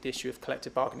tackle the issue of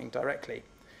collective bargaining directly.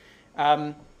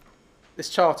 This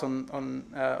chart on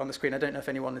the screen, I don't know if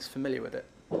anyone is familiar with it.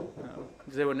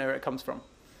 Does anyone know where it comes from?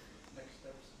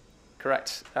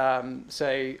 Correct.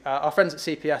 So our friends at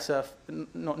CPS are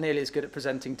not nearly as good at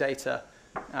presenting data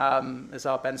as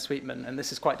our Ben Sweetman, and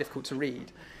this is quite difficult to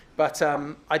read. But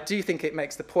I do think it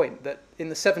makes the point that in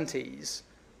the 70s,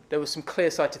 there was some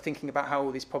clear-sighted thinking about how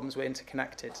all these problems were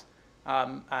interconnected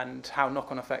and how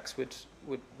knock-on effects would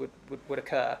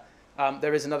occur.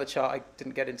 There is another chart, I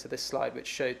didn't get into this slide, which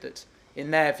showed that, in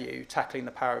their view, tackling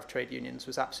the power of trade unions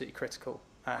was absolutely critical.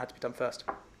 Had to be done first.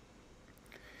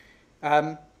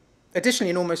 Additionally,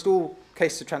 in almost all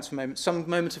cases of transformation, some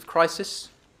moment of crisis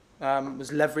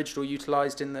was leveraged or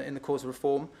utilised in the cause of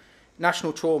reform.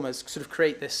 National traumas sort of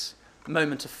create this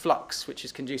moment of flux, which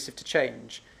is conducive to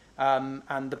change.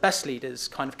 And the best leaders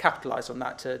kind of capitalise on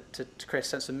that to create a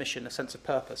sense of mission, a sense of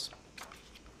purpose.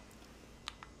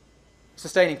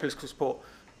 Sustaining political support.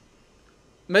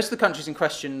 Most of the countries in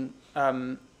question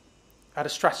had a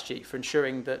strategy for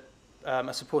ensuring that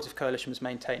a supportive coalition was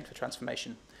maintained for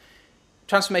transformation.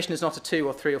 Transformation is not a 2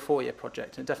 or 3 or 4 year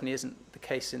project, and it definitely isn't the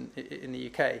case in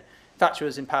the UK. Thatcher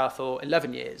was in power for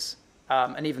 11 years,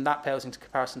 and even that pales into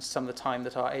comparison to some of the time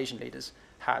that our Asian leaders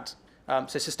had.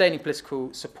 So sustaining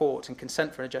political support and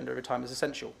consent for an agenda over time is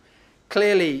essential.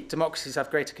 Clearly, democracies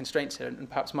have greater constraints here, and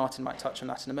perhaps Martin might touch on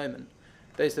that in a moment.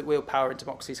 Those that wield power in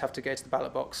democracies have to go to the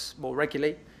ballot box more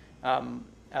regularly,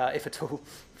 if at all,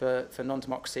 for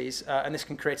non-democracies, and this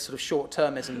can create a sort of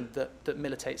short-termism that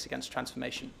militates against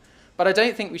transformation. But I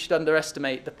don't think we should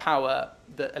underestimate the power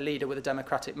that a leader with a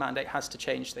democratic mandate has to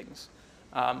change things,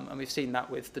 and we've seen that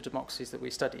with the democracies that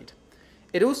we studied.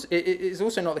 It is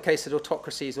also not the case that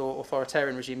autocracies or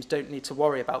authoritarian regimes don't need to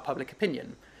worry about public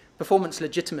opinion. Performance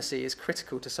legitimacy is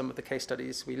critical to some of the case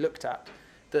studies we looked at.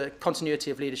 The continuity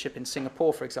of leadership in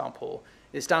Singapore, for example,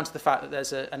 is down to the fact that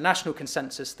there's a national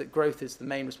consensus that growth is the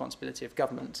main responsibility of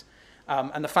government,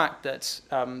 and the fact that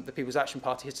the People's Action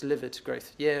Party has delivered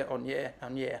growth year on year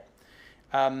on year.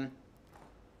 Some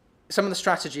of the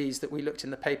strategies that we looked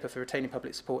in the paper for retaining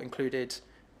public support included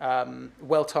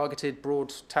well-targeted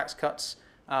broad tax cuts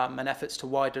and efforts to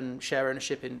widen share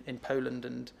ownership in Poland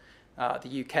and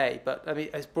the UK. But I mean,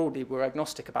 as broadly, we're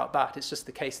agnostic about that. It's just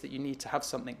the case that you need to have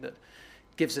something that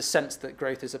gives a sense that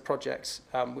growth is a project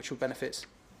which will benefit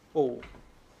all.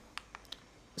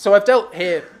 So I've dealt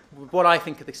here with what I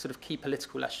think are the sort of key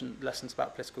political lessons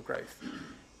about political growth.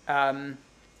 And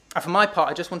for my part,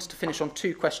 I just wanted to finish on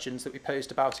two questions that we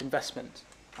posed about investment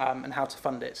and how to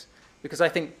fund it, because I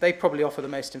think they probably offer the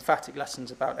most emphatic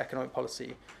lessons about economic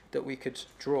policy that we could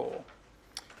draw.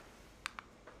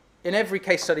 In every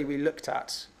case study we looked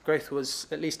at, growth was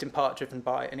at least in part driven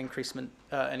by an increase in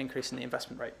the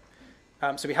investment rate.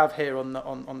 So we have here on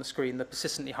the screen the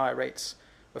persistently higher rates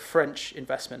of French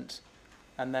investment,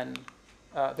 and then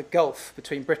the gulf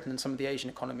between Britain and some of the Asian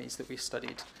economies that we've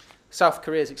studied. South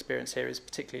Korea's experience here is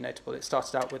particularly notable. It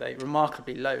started out with a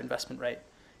remarkably low investment rate,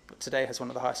 but today has one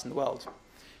of the highest in the world.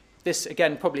 This,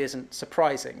 again, probably isn't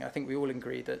surprising. I think we all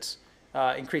agree that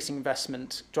increasing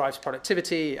investment drives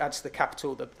productivity, adds to the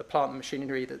capital, the plant and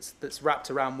machinery that's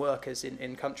wrapped around workers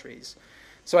in countries.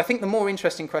 So I think the more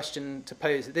interesting question to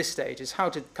pose at this stage is, how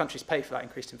did countries pay for that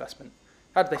increased investment?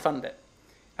 How did they fund it?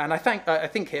 And I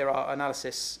think here our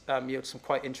analysis yields some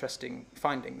quite interesting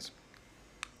findings.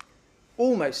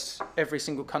 Almost every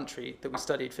single country that we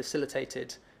studied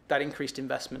facilitated that increased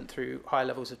investment through high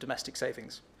levels of domestic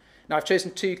savings. Now, I've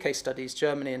chosen two case studies,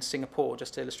 Germany and Singapore,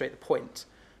 just to illustrate the point,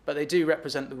 but they do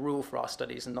represent the rule for our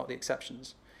studies and not the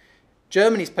exceptions.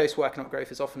 Germany's post-war economic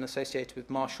growth is often associated with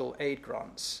Marshall aid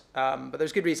grants, but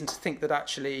there's good reason to think that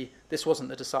actually this wasn't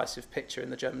the decisive picture in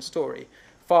the German story.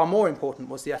 Far more important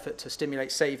was the effort to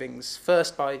stimulate savings,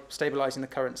 first by stabilising the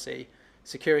currency,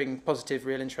 securing positive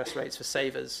real interest rates for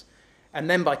savers, and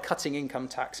then by cutting income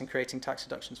tax and creating tax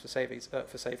deductions for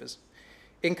savers.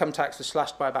 Income tax was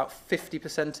slashed by about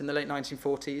 50% in the late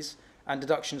 1940s, and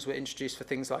deductions were introduced for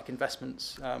things like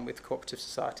investments with cooperative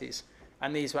societies.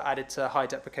 And these were added to high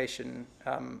depreciation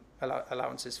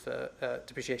allowances for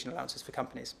depreciation allowances for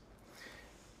companies.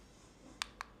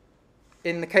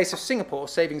 In the case of Singapore,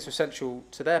 savings were central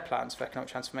to their plans for economic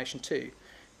transformation too.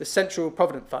 The Central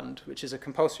Provident Fund, which is a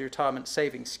compulsory retirement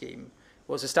savings scheme,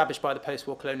 was established by the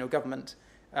post-war colonial government,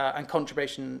 and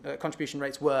contribution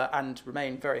rates were and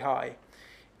remain very high.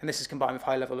 And this is combined with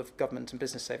high level of government and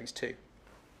business savings too.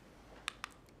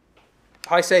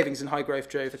 High savings and high growth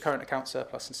drove the current account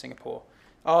surplus in Singapore.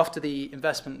 After the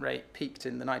investment rate peaked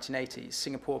in the 1980s,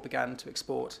 Singapore began to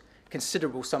export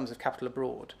considerable sums of capital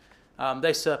abroad.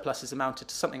 Those surpluses amounted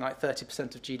to something like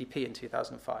 30% of GDP in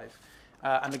 2005.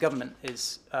 And the government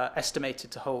is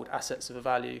estimated to hold assets of a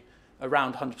value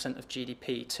around 100% of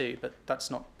GDP too, but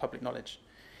that's not public knowledge.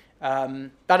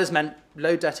 That has meant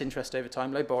low debt interest over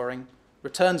time, low borrowing,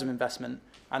 returns of investment,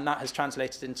 and that has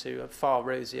translated into a far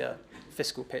rosier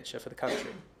fiscal picture for the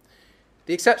country.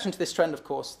 The exception to this trend, of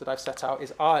course, that I've set out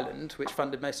is Ireland, which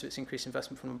funded most of its increased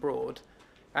investment from abroad,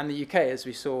 and the UK, as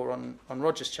we saw on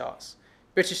Roger's charts.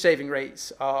 British saving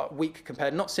rates are weak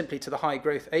compared not simply to the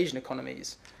high-growth Asian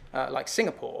economies like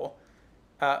Singapore,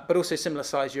 but also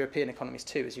similar-sized European economies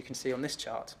too, as you can see on this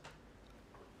chart.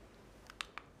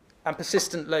 And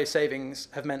persistent low savings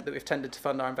have meant that we've tended to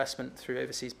fund our investment through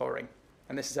overseas borrowing,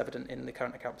 and this is evident in the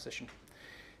current account position.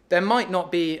 There might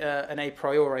not be a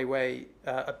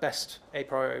best a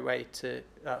priori way to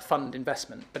fund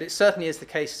investment, but it certainly is the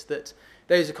case that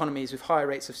those economies with higher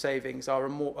rates of savings are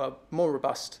more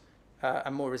robust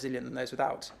and more resilient than those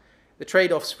without. The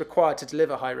trade-offs required to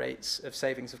deliver high rates of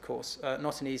savings, of course, are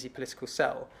not an easy political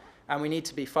sell, and we need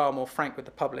to be far more frank with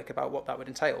the public about what that would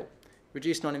entail.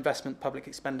 Reduce non-investment public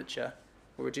expenditure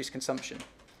or reduce consumption.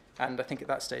 And I think at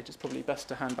that stage it's probably best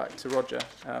to hand back to Roger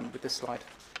with this slide.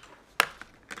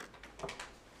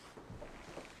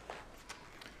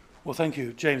 Well, thank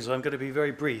you, James. I'm going to be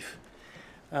very brief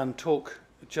and talk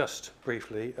just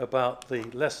briefly about the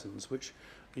lessons which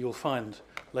you'll find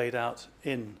laid out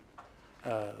in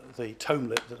the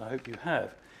tomelet that I hope you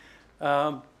have.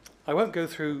 I won't go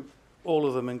through all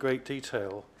of them in great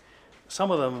detail.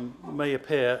 Some of them may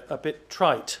appear a bit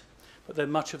trite, but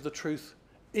then much of the truth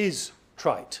is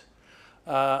trite.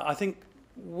 I think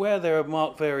where there are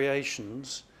marked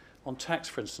variations on tax,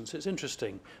 for instance, it's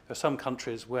interesting. There are some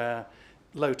countries where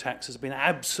low tax has been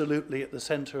absolutely at the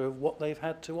centre of what they've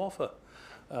had to offer.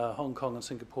 Hong Kong and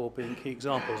Singapore being key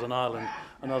examples, and Ireland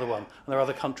another one. And there are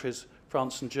other countries,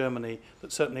 France and Germany,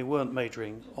 that certainly weren't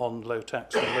majoring on low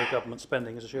tax or low government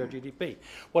spending as a share of GDP.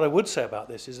 What I would say about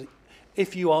this is that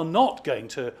if you are not going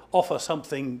to offer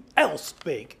something else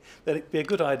big, then it'd be a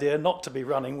good idea not to be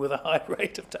running with a high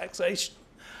rate of taxation,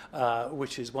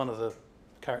 which is one of the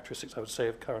characteristics, I would say,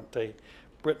 of current day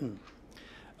Britain.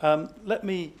 Let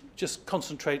me just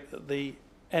concentrate at the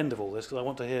end of all this, because I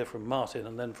want to hear from Martin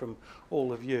and then from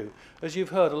all of you. As you've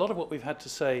heard, a lot of what we've had to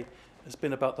say has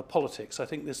been about the politics. I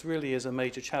think this really is a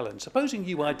major challenge. Supposing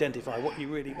you identify what you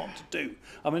really want to do.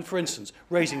 I mean, for instance,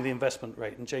 raising the investment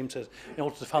rate, and James says, in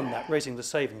order to fund that, raising the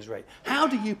savings rate. How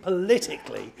do you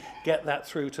politically get that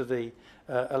through to the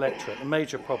electorate? A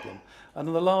major problem. And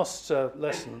in the last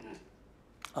lesson,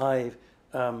 I've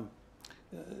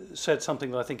said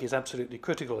something that I think is absolutely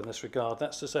critical in this regard.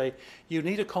 That's to say, you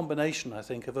need a combination, I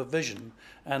think, of a vision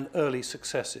and early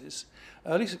successes.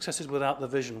 Early successes without the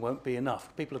vision won't be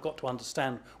enough. People have got to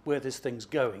understand where this thing's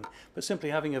going. But simply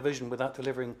having a vision without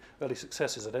delivering early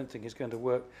successes, I don't think is going to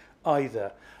work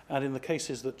either. And in the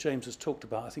cases that James has talked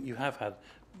about, I think you have had,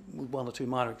 with one or two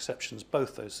minor exceptions,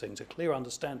 both those things, a clear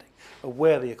understanding of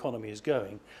where the economy is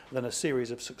going, and then a series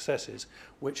of successes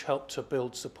which help to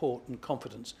build support and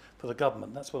confidence for the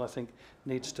government. That's what I think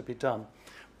needs to be done.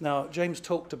 Now, James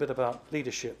talked a bit about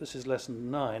leadership. This is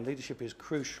lesson 9. Leadership is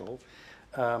crucial,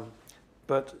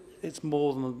 but it's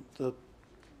more than the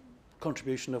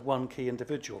contribution of one key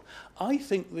individual. I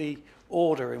think the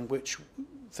order in which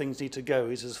things need to go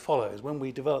is as follows. When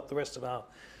we develop the rest of our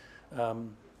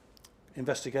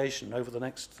investigation over the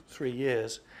next 3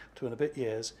 years, 2 and a bit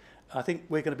years, I think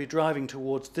we're going to be driving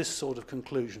towards this sort of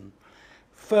conclusion.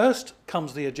 First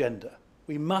comes the agenda.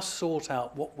 We must sort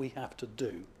out what we have to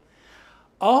do.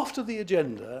 After the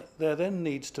agenda, there then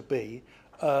needs to be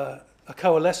a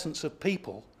coalescence of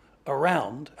people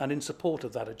around and in support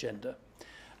of that agenda.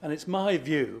 And it's my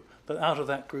view that out of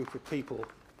that group of people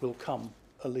will come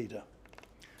a leader.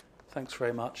 Thanks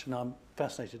very much, and I'm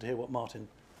fascinated to hear what Martin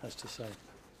has to say.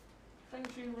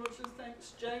 Thank you, Roger.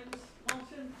 Thanks, James.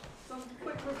 Martin, some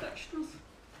quick reflections?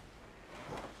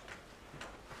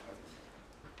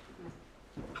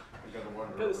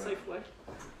 Go the safe way.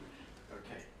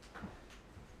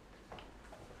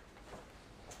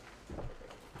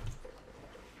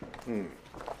 Okay.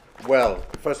 Well,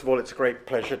 first of all, it's a great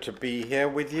pleasure to be here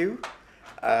with you.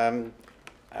 I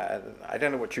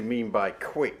don't know what you mean by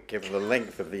quick, given the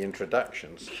length of the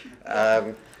introductions,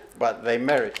 but they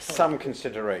merit some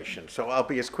consideration. So I'll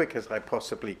be as quick as I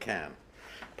possibly can.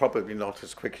 Probably not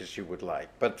as quick as you would like,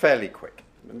 but fairly quick.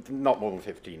 Not more than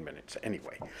 15 minutes,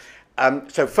 anyway.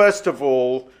 So first of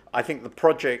all, I think the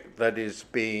project that is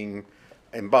being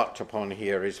embarked upon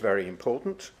here is very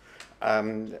important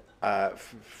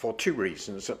for 2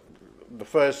 reasons. The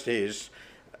first is,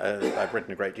 I've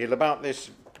written a great deal about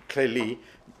this, clearly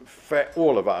for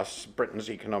all of us, Britain's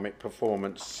economic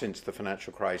performance since the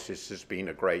financial crisis has been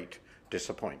a great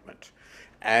disappointment.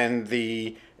 And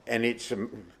it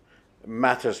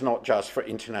matters not just for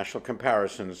international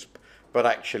comparisons, but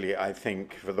actually, I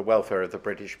think, for the welfare of the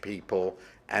British people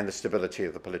and the stability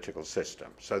of the political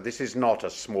system. So this is not a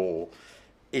small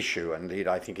issue. Indeed,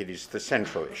 I think it is the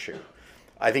central issue.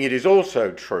 I think it is also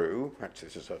true, perhaps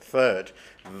this is a third,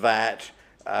 that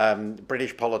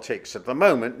British politics at the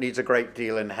moment needs a great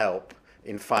deal of help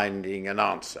in finding an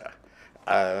answer.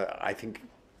 I think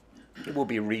it will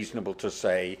be reasonable to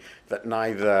say that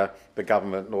neither the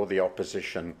government nor the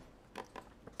opposition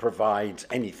provides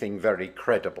anything very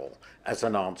credible as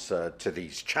an answer to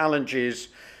these challenges,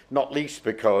 not least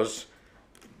because,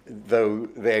 though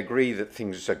they agree that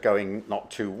things are going not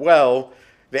too well,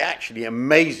 they actually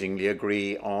amazingly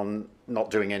agree on not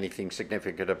doing anything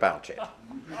significant about it.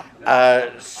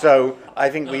 So I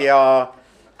think we are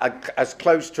as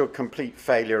close to a complete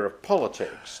failure of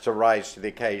politics to rise to the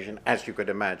occasion as you could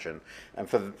imagine. And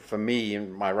for me,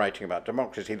 in my writing about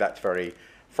democracy, that's very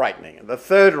frightening. And the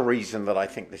third reason that I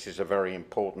think this is a very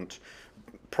important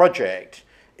project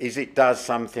is it does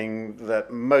something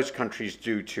that most countries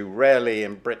do too rarely,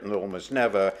 and Britain almost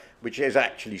never, which is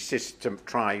actually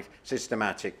try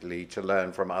systematically to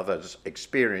learn from others'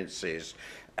 experiences,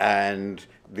 and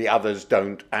the others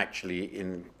don't actually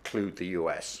include the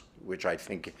US, which I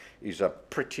think is a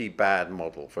pretty bad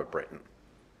model for Britain.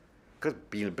 because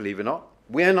believe it or not,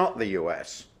 we're not the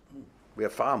US. We're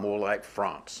far more like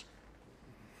France.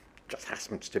 Just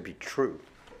happens to be true.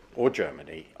 Or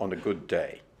Germany on a good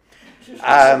day.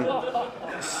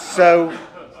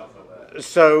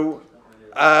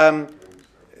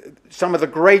 Some of the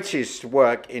greatest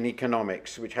work in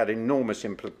economics, which had enormous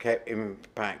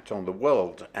impact on the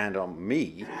world and on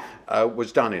me,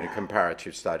 was done in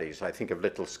comparative studies. I think of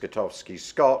Little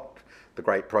Skatowski-Scott, the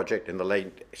great project in the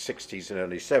late 60s and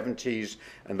early 70s,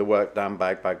 and the work done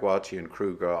by Baguati and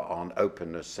Kruger on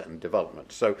openness and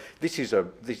development. So this is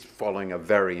following a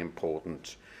very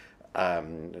important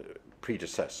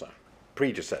predecessors.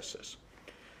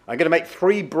 I'm going to make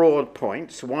three broad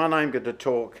points. One, I'm going to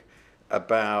talk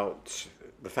about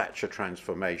the Thatcher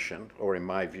transformation, or in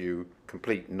my view,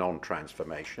 complete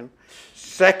non-transformation.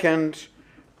 Second,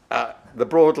 the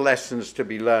broad lessons to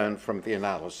be learned from the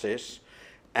analysis.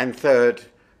 And third,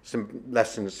 some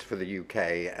lessons for the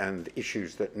UK and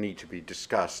issues that need to be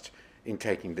discussed in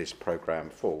taking this programme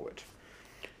forward.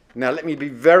 Now, let me be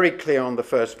very clear on the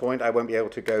first point. I won't be able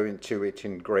to go into it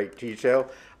in great detail.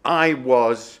 I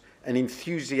was an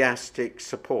enthusiastic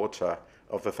supporter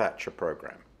of the Thatcher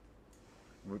programme.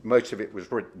 Most of it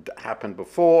happened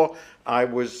before I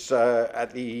was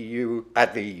at the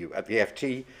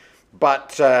FT,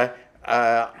 but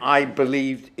I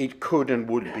believed it could and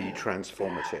would be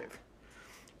transformative.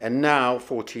 And now,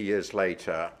 40 years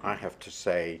later, I have to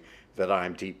say that I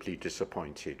am deeply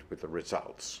disappointed with the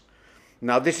results.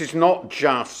 Now, this is not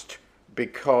just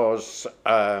because,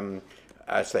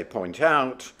 as they point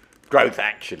out, growth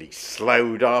actually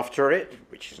slowed after it,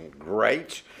 which isn't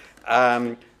great,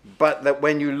 but that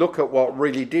when you look at what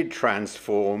really did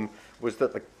transform was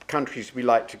that the countries we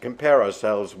like to compare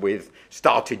ourselves with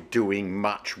started doing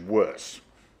much worse.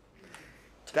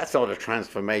 That's not a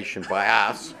transformation by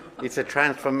us, it's a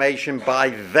transformation by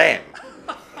them.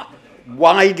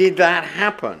 Why did that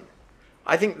happen?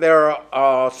 I think there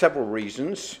are several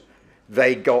reasons.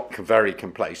 They got very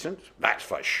complacent, that's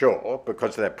for sure,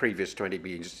 because their previous 20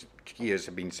 years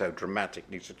have been so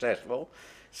dramatically successful.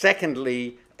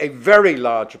 Secondly, a very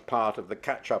large part of the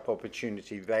catch-up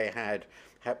opportunity they had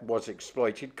was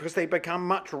exploited because they become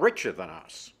much richer than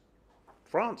us.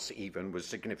 France even was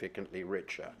significantly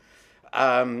richer.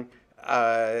 And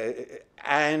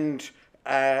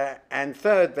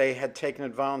third, they had taken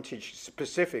advantage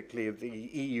specifically of the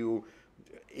EU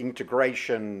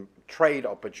integration trade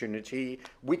opportunity,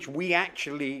 which we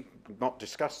actually, not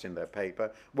discussed in their paper,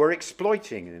 were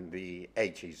exploiting in the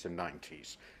 80s and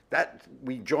 90s. That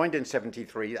we joined in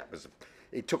 73.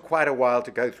 It took quite a while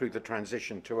to go through the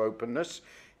transition to openness,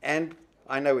 and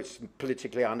I know it's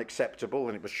politically unacceptable,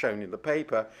 and it was shown in the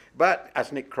paper, but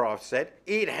as Nick Kraft said,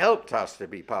 it helped us to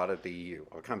be part of the EU.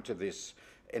 I'll come to this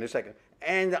in a second.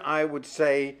 And I would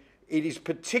say it is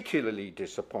particularly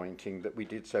disappointing that we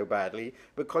did so badly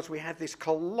because we had this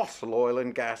colossal oil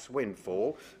and gas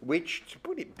windfall, which, to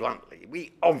put it bluntly,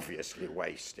 we obviously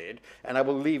wasted. And I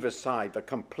will leave aside the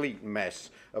complete mess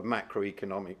of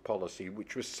macroeconomic policy,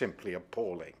 which was simply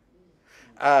appalling.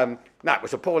 Now, it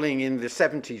was appalling in the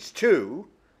 70s too,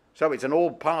 so it's an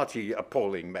all-party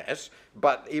appalling mess,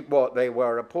 but they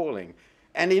were appalling.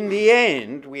 And in the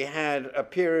end, we had a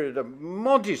period of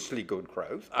modestly good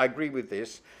growth, I agree with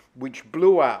this, which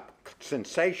blew up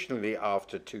sensationally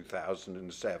after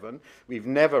 2007. We've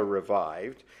never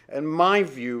revived. And my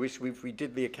view is if we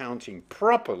did the accounting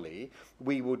properly,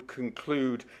 we would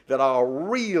conclude that our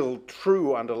real,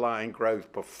 true underlying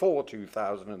growth before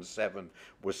 2007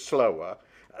 was slower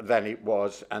than it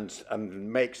was and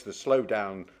makes the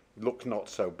slowdown look not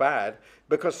so bad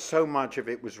because so much of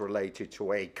it was related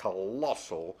to a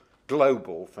colossal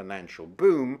global financial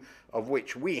boom of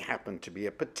which we happen to be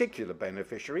a particular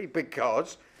beneficiary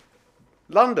because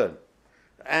London.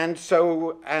 And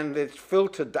it's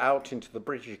filtered out into the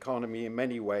British economy in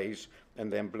many ways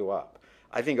and then blew up.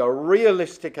 I think a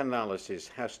realistic analysis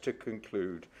has to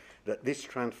conclude that this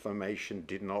transformation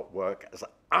did not work as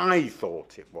I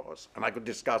thought it was. And I could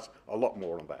discuss a lot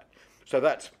more on that. So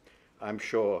that's, I'm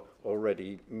sure,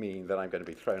 already mean that I'm going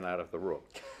to be thrown out of the room.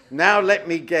 Now let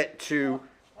me get to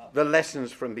the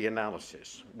lessons from the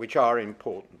analysis, which are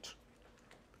important,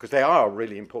 because they are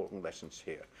really important lessons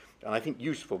here, and I think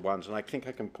useful ones, and I think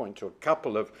I can point to a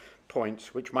couple of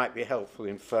points which might be helpful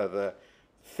in further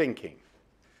thinking.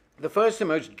 The first and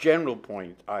most general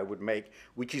point I would make,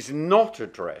 which is not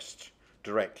addressed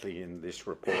directly in this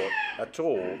report at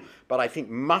all, but I think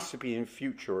must be in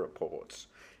future reports,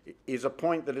 is a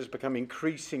point that has become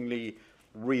increasingly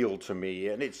real to me,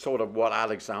 and it's sort of what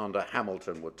Alexander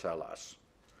Hamilton would tell us.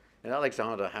 And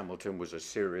Alexander Hamilton was a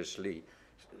seriously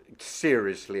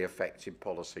effective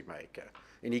policymaker.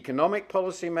 in economic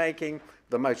policy making,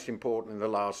 the most important in the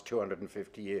last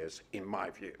 250 years, in my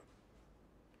view.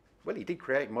 Well, he did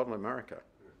create modern America.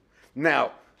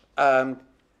 Now,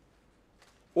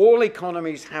 all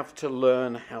economies have to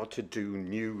learn how to do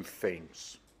new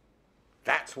things.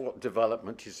 That's what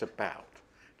development is about.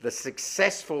 The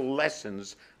successful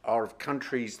lessons are of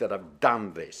countries that have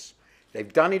done this.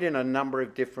 They've done it in a number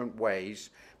of different ways,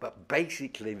 but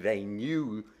basically they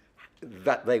knew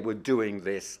that they were doing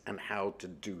this and how to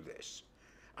do this.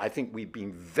 I think we've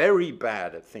been very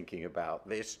bad at thinking about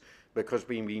this because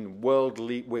we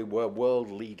were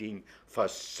world leading for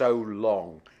so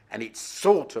long, and it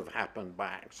sort of happened by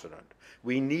accident.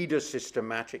 We need a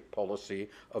systematic policy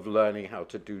of learning how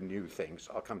to do new things.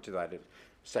 I'll come to that in a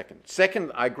second.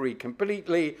 Second, I agree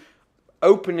completely.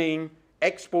 Opening,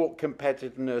 export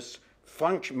competitiveness,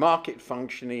 market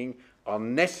functioning are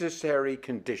necessary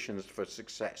conditions for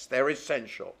success. They're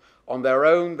essential. On their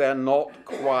own, they're not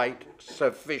quite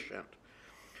sufficient.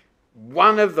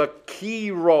 One of the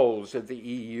key roles of the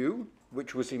EU,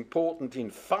 which was important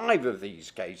in 5 of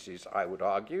these cases, I would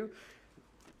argue,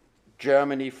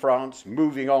 Germany, France,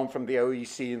 moving on from the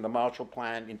OEC and the Marshall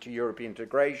Plan into European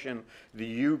integration,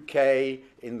 the UK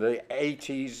in the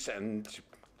 80s and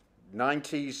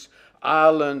 90s,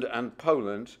 Ireland and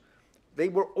Poland, they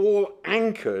were all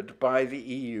anchored by the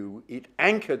EU. It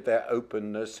anchored their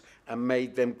openness and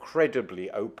made them credibly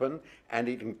open, and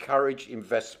it encouraged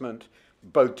investment,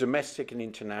 both domestic and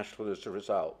international, as a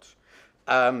result.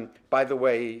 By the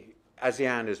way,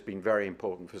 ASEAN has been very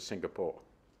important for Singapore.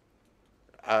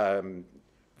 And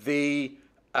you've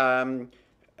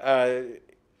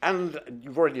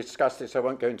already discussed this, I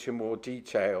won't go into more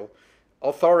detail.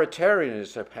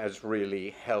 Authoritarianism has really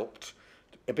helped,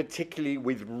 particularly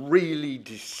with really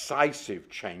decisive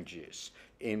changes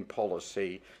in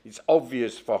policy. It's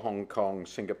obvious for Hong Kong,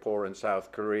 Singapore, and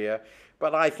South Korea,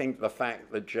 but I think the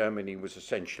fact that Germany was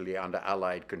essentially under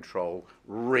Allied control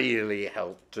really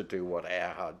helped to do what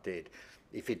Erhard did.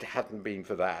 If it hadn't been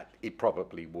for that, it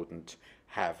probably wouldn't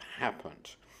have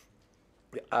happened.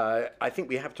 I think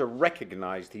we have to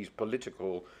recognize these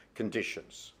political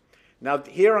conditions. Now,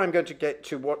 here I'm going to get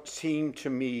to what seemed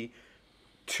to me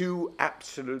 2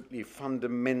 absolutely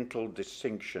fundamental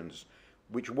distinctions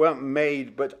which weren't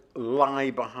made but lie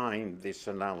behind this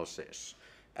analysis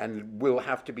and will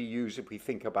have to be used if we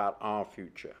think about our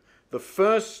future. The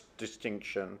first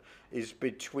distinction is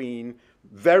between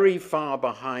very far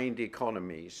behind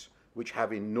economies which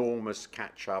have enormous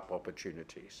catch-up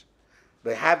opportunities.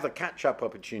 They have the catch-up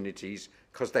opportunities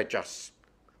because they're just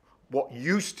what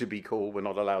used to be called, we're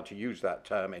not allowed to use that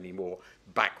term anymore,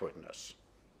 backwardness.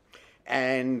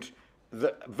 And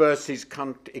versus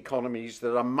economies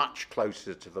that are much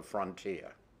closer to the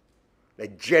frontier. They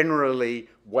generally,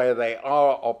 where they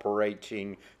are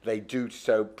operating, they do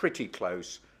so pretty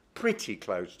close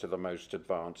to the most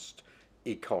advanced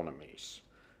economies.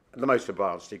 The most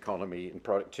advanced economy in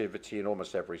productivity in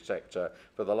almost every sector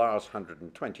for the last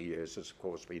 120 years has, of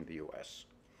course, been the US.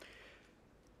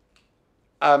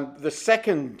 The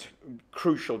second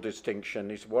crucial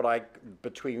distinction is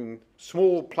between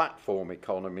small platform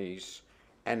economies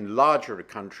and larger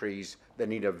countries that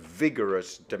need a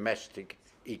vigorous domestic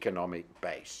economic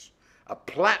base. A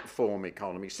platform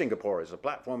economy, Singapore is a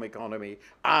platform economy,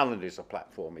 Ireland is a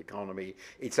platform economy.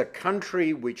 It's a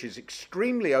country which is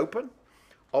extremely open,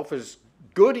 offers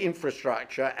good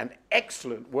infrastructure and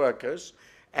excellent workers,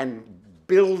 and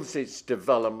builds its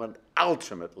development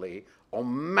ultimately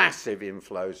on massive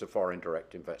inflows of foreign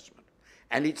direct investment.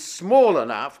 And it's small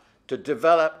enough to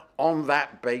develop on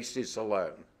that basis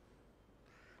alone.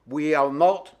 We are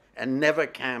not and never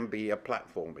can be a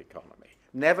platform economy.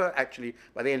 Never actually,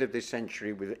 by the end of this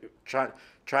century, with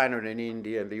China and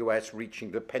India and the US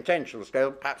reaching the potential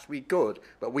scale, perhaps we could,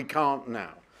 but we can't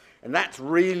now. And that's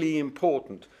really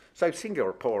important. So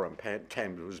Singapore on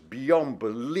Thames was beyond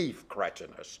belief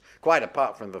cretinous, quite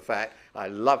apart from the fact I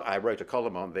wrote a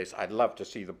column on this, I'd love to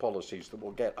see the policies that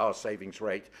will get our savings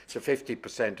rate to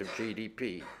 50% of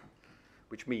GDP,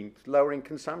 which means lowering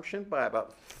consumption by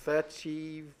about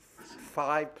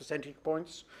 35 percentage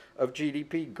points of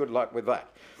GDP. Good luck with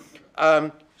that.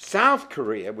 South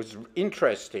Korea was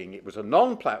interesting. It was a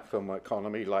non-platform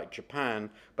economy like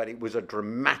Japan, but it was a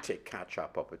dramatic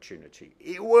catch-up opportunity.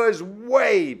 It was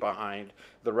way behind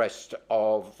the rest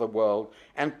of the world,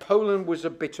 and Poland was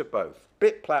a bit of both.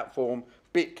 Bit platform,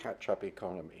 bit catch-up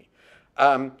economy.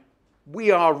 We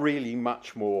are really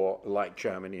much more like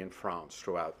Germany and France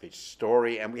throughout this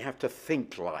story, and we have to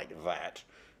think like that.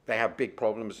 They have big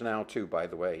problems now too, by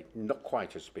the way, not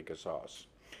quite as big as ours.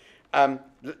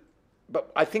 But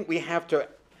I think we have to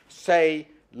say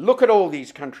look at all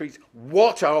these countries.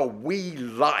 What are we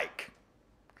like?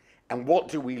 And what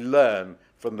do we learn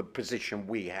from the position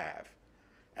we have?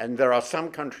 And there are some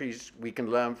countries we can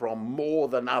learn from more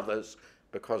than others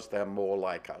because they're more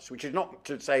like us, which is not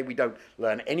to say we don't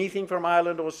learn anything from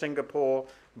Ireland or Singapore,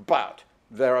 but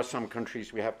there are some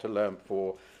countries we have to learn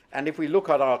for. And if we look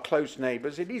at our close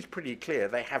neighbours, it is pretty clear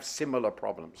they have similar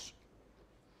problems.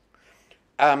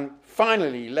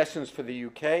 Finally, lessons for the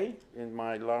UK in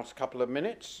my last couple of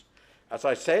minutes. As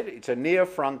I said, it's a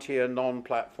near-frontier,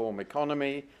 non-platform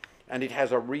economy, and it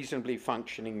has a reasonably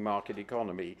functioning market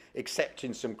economy, except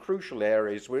in some crucial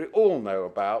areas we all know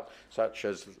about, such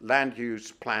as land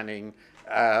use, planning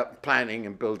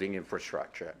and building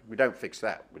infrastructure. We don't fix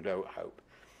that with no hope.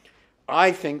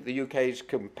 I think the UK's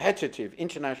competitive,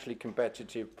 internationally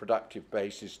competitive, productive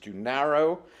base is too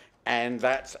narrow, and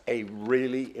that's a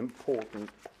really important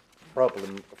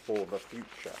problem for the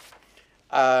future.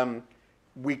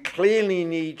 We clearly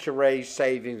need to raise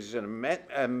savings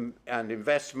and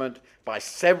investment by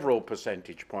several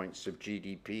percentage points of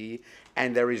GDP,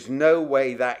 and there is no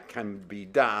way that can be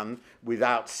done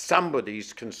without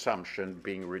somebody's consumption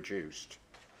being reduced.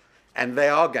 And they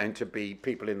are going to be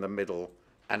people in the middle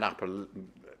and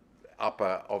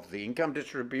upper of the income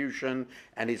distribution,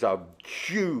 and these are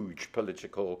huge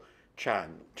political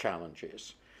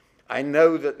challenges. I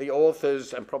know that the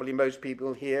authors and probably most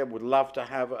people here would love to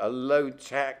have a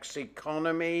low-tax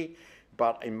economy,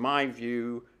 but in my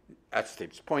view, as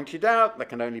it's pointed out, that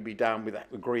can only be done with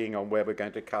agreeing on where we're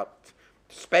going to cut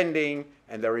spending,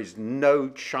 and there is no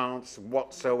chance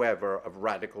whatsoever of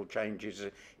radical changes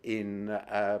in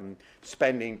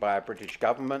spending by a British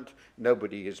government.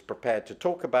 Nobody is prepared to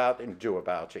talk about and do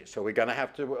about it, so we're going to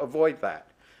have to avoid that.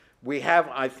 We have,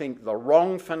 I think, the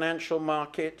wrong financial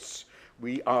markets.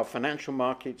 Our financial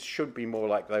markets should be more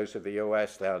like those of the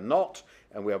US. They are not,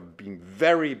 and we have been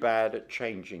very bad at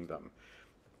changing them.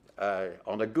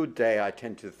 On a good day, I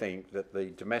tend to think that the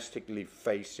domestically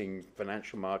facing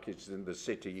financial markets in the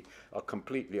city are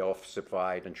completely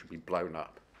ossified and should be blown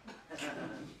up.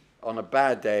 On a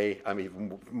bad day, I'm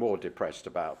even more depressed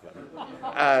about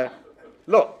them.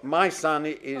 Look, my son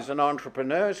is an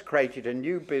entrepreneur, has created a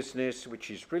new business which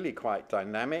is really quite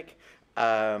dynamic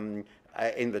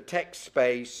in the tech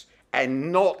space,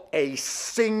 and not a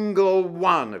single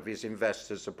one of his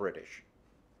investors are British.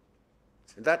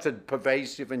 That's a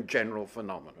pervasive and general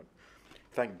phenomenon.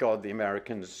 Thank God the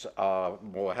Americans are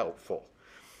more helpful.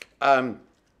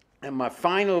 And my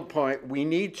final point, we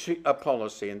need a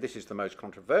policy, and this is the most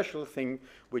controversial thing,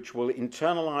 which will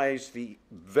internalize the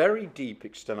very deep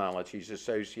externalities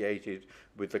associated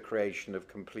with the creation of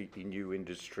completely new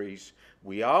industries.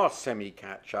 We are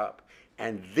semi-catch-up,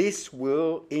 and this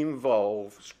will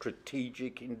involve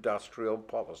strategic industrial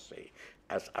policy,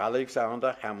 as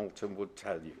Alexander Hamilton would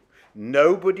tell you.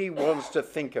 Nobody wants to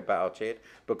think about it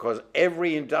because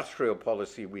every industrial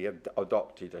policy we have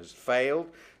adopted has failed.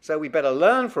 So we better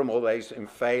learn from all those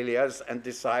failures and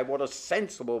decide what a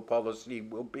sensible policy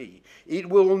will be. It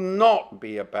will not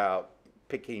be about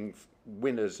picking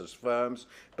winners as firms,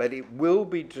 but it will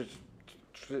be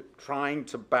trying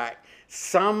to back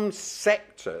some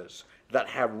sectors that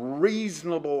have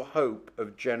reasonable hope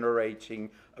of generating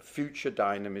a future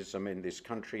dynamism in this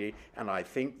country, and I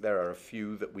think there are a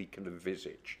few that we can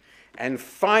envisage. And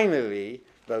finally,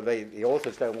 though the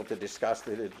authors don't want to discuss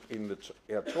it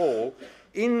at all,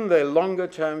 in the longer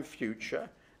term future,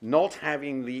 not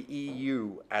having the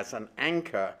EU as an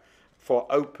anchor for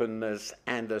openness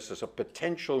and as a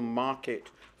potential market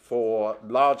for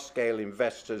large-scale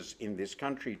investors in this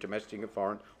country, domestic and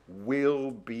foreign,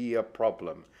 will be a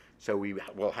problem. So we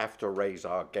will have to raise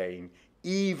our game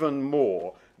even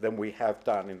more than we have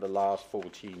done in the last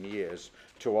 14 years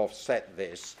to offset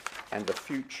this. And the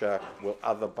future will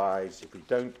otherwise, if we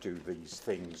don't do these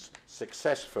things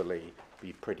successfully,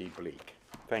 be pretty bleak.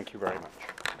 Thank you very much.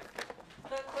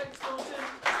 Thanks, Martin.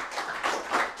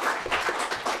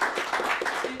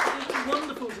 It's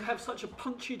wonderful to have such a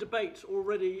punchy debate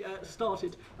already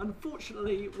started.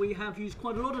 Unfortunately, we have used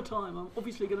quite a lot of time. I'm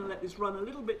obviously going to let this run a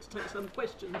little bit to take some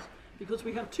questions, because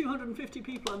we have 250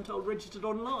 people, I'm told, registered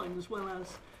online, as well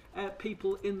as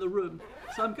people in the room.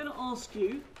 So I'm going to ask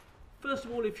you, first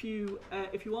of all, if you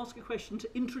ask a question,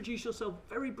 to introduce yourself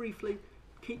very briefly,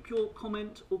 keep your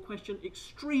comment or question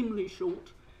extremely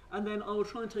short, and then I will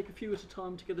try and take a few at a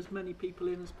time to get as many people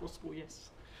in as possible. Yes.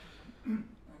 Thank you.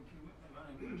 My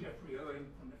name is Jeffrey Owen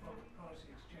from the Foreign Policy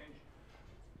Exchange.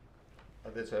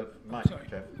 There's a mic,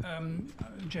 Jeff.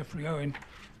 Jeffrey Owen.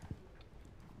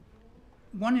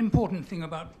 One important thing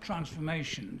about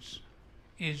transformations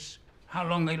is how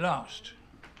long they last,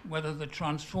 whether the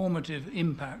transformative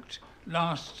impact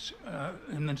lasts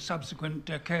in the subsequent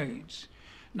decades.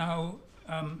 Now,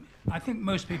 I think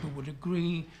most people would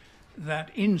agree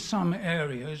that in some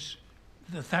areas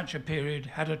the Thatcher period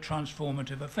had a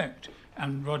transformative effect,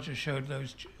 and Roger showed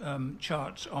those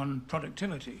charts on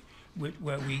productivity,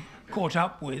 where we caught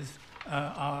up with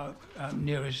our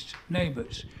nearest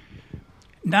neighbours.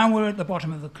 Now we're at the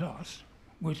bottom of the class.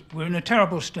 We're in a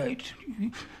terrible state.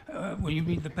 When you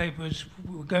read the papers,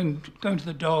 we're going to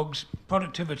the dogs,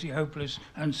 productivity hopeless,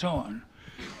 and so on.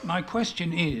 My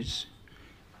question is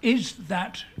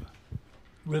that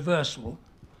reversal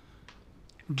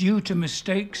due to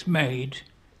mistakes made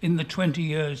in the 20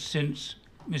 years since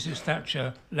Mrs.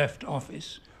 Thatcher left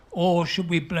office, or should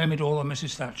we blame it all on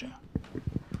Mrs. Thatcher?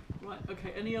 Right,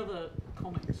 okay, any other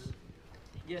comments?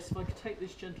 Yes, if I could take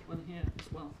this gentleman here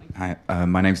as well, thank you. Hi,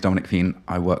 my name's Dominic Fien.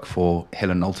 I work for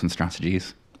Hill & Knowlton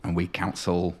Strategies, and we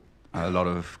counsel a lot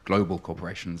of global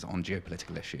corporations on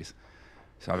geopolitical issues.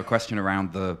 So I have a question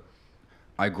around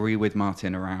I agree with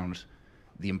Martin around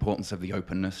the importance of the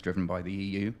openness driven by the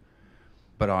EU,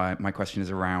 but my question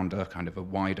is around a kind of a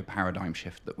wider paradigm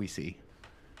shift that we see.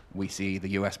 We see the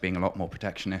US being a lot more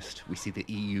protectionist. We see the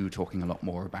EU talking a lot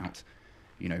more about,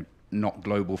 not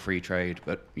global free trade,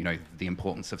 but, the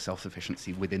importance of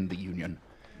self-sufficiency within the union.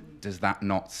 Does that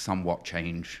not somewhat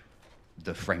change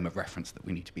the frame of reference that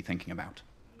we need to be thinking about?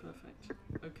 Perfect.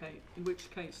 Okay, in which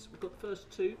case, we've got the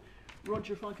first two.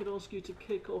 Roger, if I could ask you to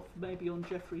kick off maybe on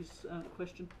Geoffrey's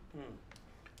question.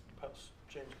 Perhaps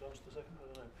James could answer the second, I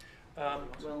don't know.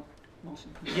 Well,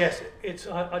 Martin. Yes,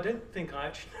 I don't think I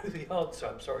actually know the answer,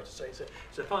 I'm sorry to say.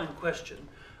 It's a fine question.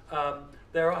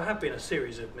 There have been a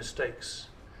series of mistakes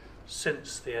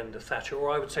since the end of Thatcher,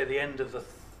 or I would say the end of the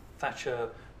Thatcher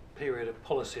period of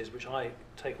policies, which I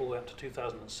take all the way up to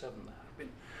 2007. There have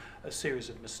been a series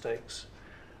of mistakes,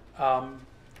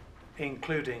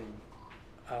 including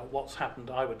what's happened,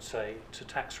 I would say, to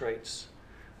tax rates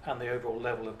and the overall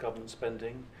level of government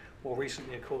spending. More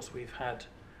recently, of course, we've had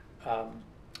a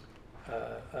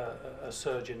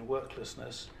surge in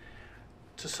worklessness.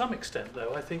 To some extent,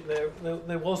 though, I think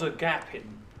there was a gap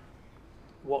in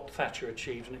what Thatcher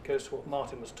achieved, and it goes to what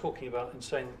Martin was talking about in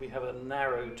saying that we have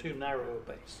too narrow a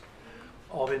base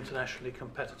of internationally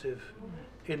competitive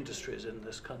industries in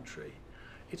this country.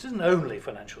 It isn't only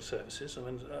financial services. I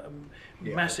mean,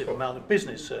 massive amount of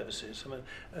business services. I mean,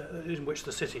 in which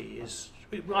the city is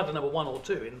either number one or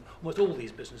two in almost all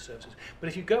these business services. But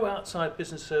if you go outside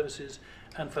business services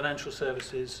and financial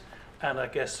services, and I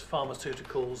guess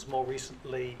pharmaceuticals, more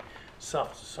recently,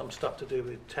 some stuff to do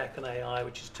with tech and AI,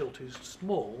 which is still too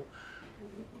small,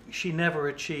 she never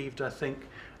achieved, I think,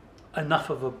 enough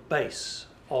of a base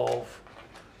of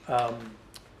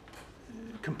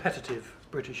competitive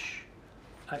British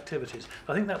activities.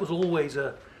 I think that was always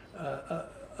a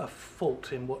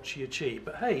fault in what she achieved.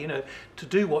 But hey, to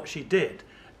do what she did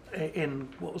in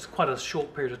what was quite a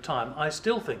short period of time, I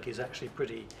still think is actually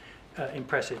pretty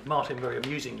impressive. Martin very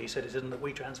amusingly said it isn't that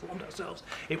we transformed ourselves,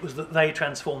 it was that they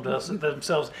transformed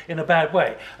themselves in a bad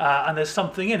way, and there's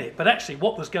something in it. But actually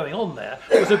what was going on there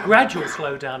was a gradual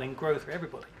slowdown in growth for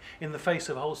everybody in the face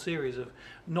of a whole series of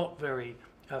not very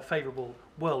favourable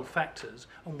world factors,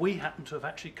 and we happen to have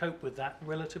actually coped with that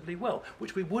relatively well,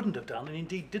 which we wouldn't have done and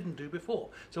indeed didn't do before.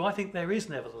 So I think there is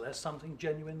nevertheless something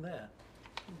genuine there.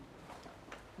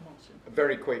 A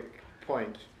very quick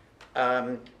point.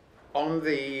 On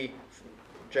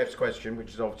Jeff's question, which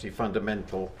is obviously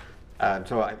fundamental,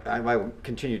 so I will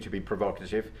continue to be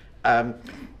provocative.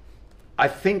 I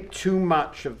think too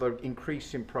much of the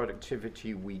increase in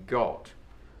productivity we got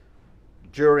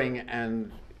during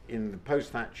and in the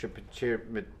post-Thatcher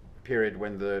period,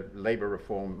 when the labour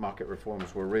market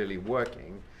reforms were really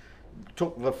working,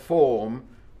 took the form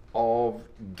of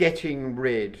getting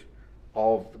rid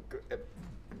of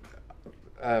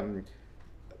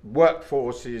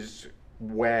workforces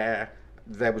where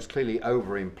there was clearly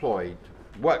overemployed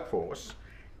workforce,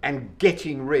 and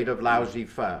getting rid of lousy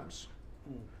firms,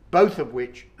 both of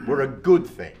which were a good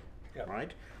thing,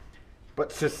 right?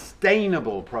 But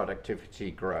sustainable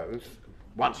productivity growth,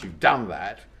 once you've done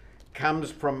that,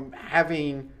 comes from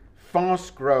having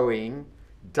fast-growing,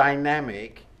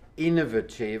 dynamic,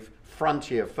 innovative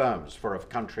frontier firms for a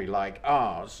country like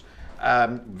ours.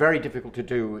 Very difficult to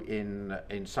do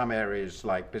in some areas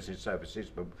like business services,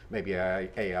 but maybe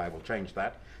AI will change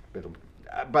that.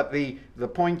 But the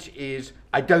point is,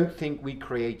 I don't think we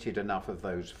created enough of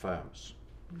those firms.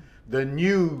 The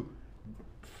new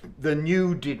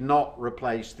did not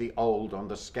replace the old on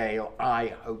the scale I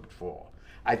hoped for.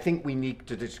 I think we need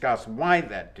to discuss why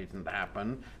that didn't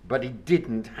happen, but it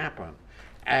didn't happen.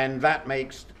 And that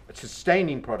makes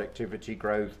sustaining productivity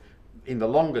growth in the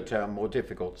longer term, more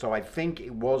difficult. So I think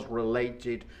it was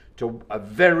related to a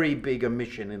very big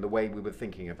omission in the way we were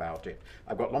thinking about it.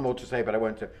 I've got a lot more to say, but I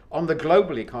won't. On the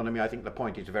global economy, I think the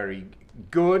point is very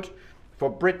good. For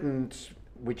Britain,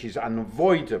 which is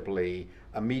unavoidably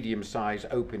a medium-sized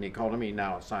open economy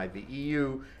now outside the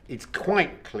EU, it's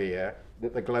quite clear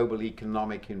that the global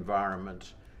economic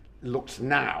environment looks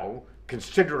now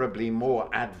considerably more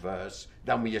adverse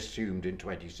than we assumed in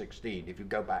 2016, if you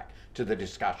go back to the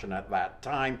discussion at that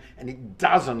time, and it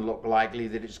doesn't look likely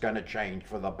that it's going to change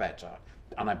for the better,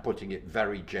 and I'm putting it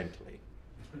very gently.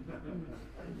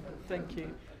 Thank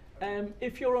you.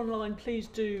 If you're online, please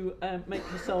do make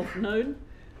yourself known.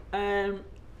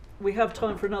 We have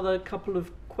time for another couple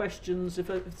of questions. If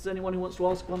there's anyone who wants to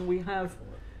ask one, we have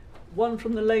one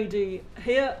from the lady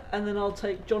here, and then I'll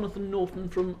take Jonathan Norton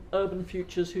from Urban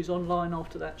Futures, who's online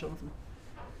after that. Jonathan.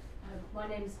 My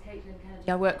name is Caitlin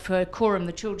Kennedy. I work for Quorum,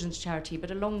 the children's charity,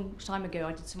 but a long time ago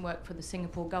I did some work for the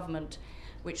Singapore government,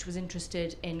 which was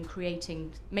interested in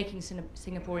making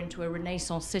Singapore into a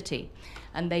Renaissance city.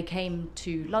 And they came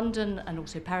to London and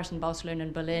also Paris and Barcelona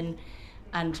and Berlin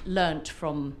and learnt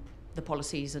from the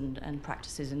policies and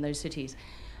practices in those cities.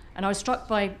 And I was struck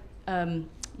by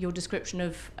your description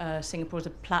of Singapore as a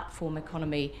platform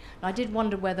economy. And I did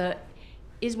wonder whether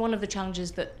is one of the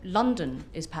challenges that London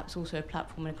is perhaps also a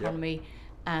platform economy, yep.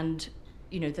 And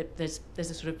that there's a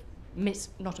sort of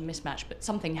not a mismatch, but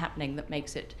something happening that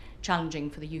makes it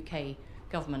challenging for the UK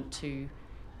government to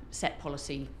set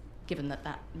policy, given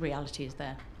that reality is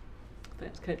there.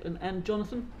 Thanks, Caitlin. And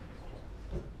Jonathan?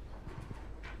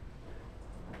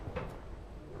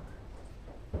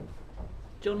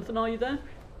 Jonathan, are you there?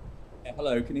 Yeah,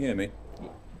 hello, can you hear me?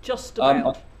 Just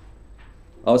about.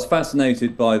 I was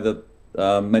fascinated by the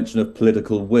mention of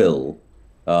political will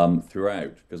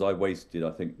throughout, because I wasted, I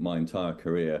think, my entire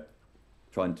career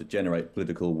trying to generate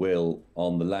political will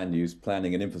on the land use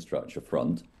planning and infrastructure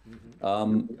front.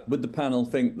 Would the panel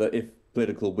think that if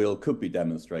political will could be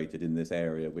demonstrated in this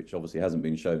area, which obviously hasn't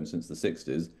been shown since the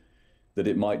 60s, that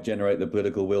it might generate the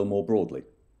political will more broadly?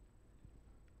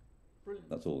 Brilliant.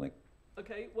 That's all, Nick.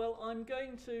 Okay, well, I'm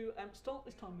going to start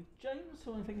this time with James,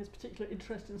 who I think has particular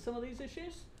interest in some of these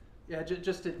issues. Yeah,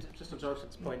 just on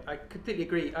Jonathan's point, I completely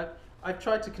agree. I've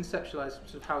tried to conceptualise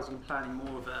sort of housing planning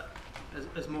more of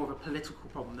as more of a political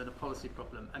problem than a policy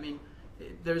problem. I mean,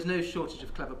 there is no shortage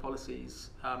of clever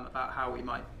policies about how we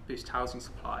might boost housing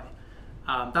supply.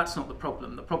 That's not the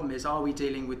problem. The problem is, are we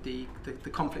dealing with the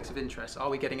conflicts of interest? Are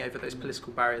we getting over those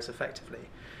political barriers effectively?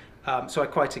 So I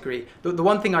quite agree. The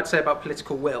one thing I'd say about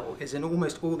political will is in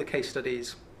almost all the case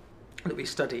studies that we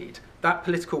studied, that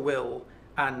political will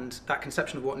and that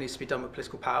conception of what needs to be done with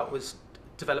political power was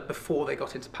developed before they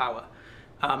got into power.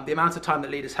 The amount of time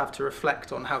that leaders have to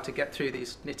reflect on how to get through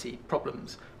these nitty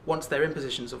problems once they're in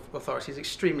positions of authority is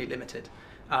extremely limited.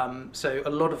 So a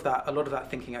lot of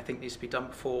that thinking, I think, needs to be done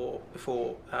before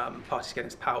parties get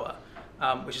into power.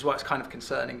 Which is why it's kind of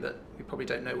concerning that we probably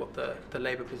don't know what the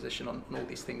Labour position on all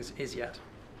these things is yet.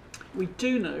 We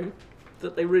do know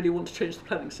that they really want to change the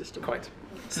planning system. Quite.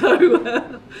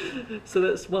 So, so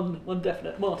that's one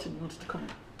definite. Martin, you wanted to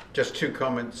comment? Just two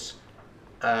comments.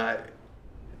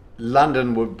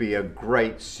 London would be a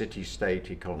great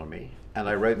city-state economy, and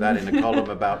I wrote that in a column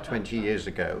about 20 years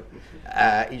ago.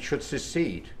 It should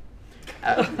secede.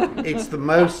 It's the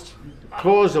most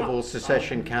plausible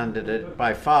secession candidate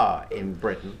by far in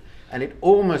Britain, and it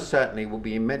almost certainly will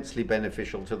be immensely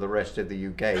beneficial to the rest of the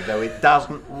UK, though it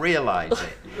doesn't realise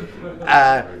it.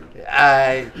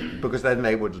 Because then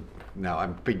they would, no,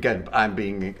 I'm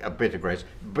being a bit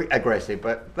aggressive,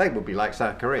 but they would be like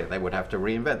South Korea. They would have to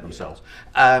reinvent themselves.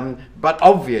 But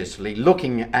obviously,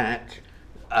 looking at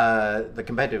the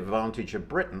competitive advantage of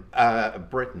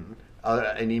Britain,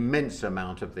 an immense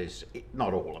amount of this,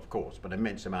 not all of course, but an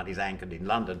immense amount is anchored in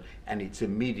London and its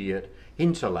immediate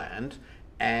hinterland,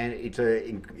 and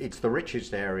it's the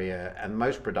richest area and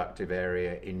most productive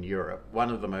area in Europe,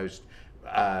 one of the most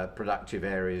productive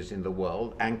areas in the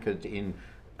world, anchored in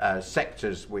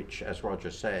sectors which, as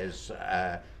Roger says,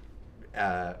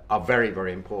 are very,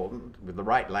 very important, with the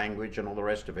right language and all the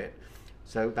rest of it.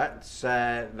 So that's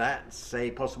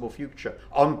a possible future.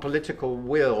 On political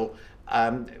will,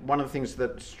 one of the things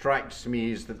that strikes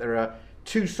me is that there are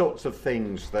two sorts of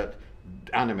things that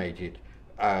animated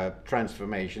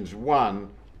transformations. One,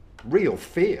 real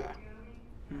fear.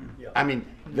 Yeah. I mean,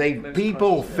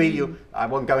 people feel, I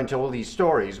won't go into all these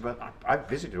stories, but I've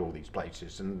visited all these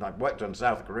places, and I've worked on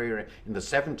South Korea in the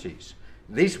 70s.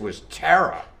 This was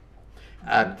terror.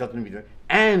 And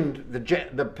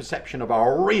the perception of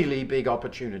a really big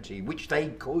opportunity, which they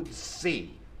could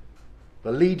see.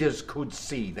 The leaders could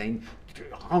see.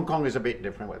 Hong Kong is a bit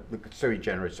different. Sui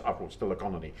generis, after all, still a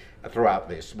colony throughout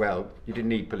this. Well, you didn't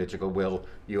need political will.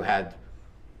 You had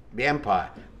the empire.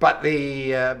 But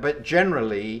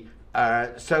generally,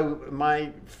 so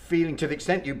my feeling, to the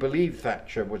extent you believe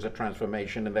Thatcher was a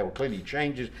transformation and there were clearly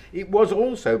changes, it was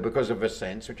also because of a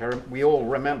sense, which we all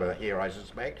remember here, I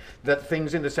suspect, that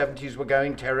things in the 70s were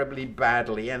going terribly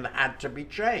badly and had to be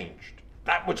changed.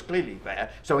 That was clearly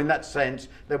there. So in that sense,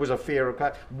 there was a fear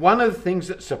of... One of the things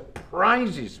that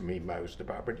surprises me most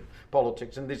about British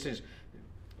politics, and this is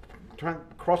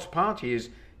cross-party, is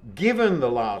given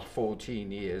the last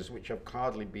 14 years, which have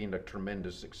hardly been a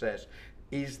tremendous success,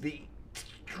 is the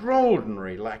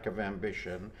extraordinary lack of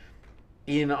ambition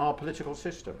in our political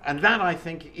system. And that, I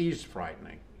think, is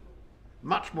frightening.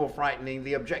 Much more frightening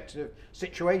the objective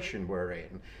situation we're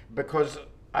in, because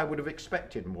I would have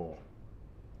expected more.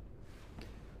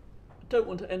 Don't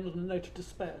want to end on a note of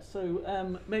despair,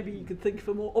 so maybe you could think of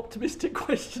a more optimistic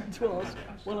question to ask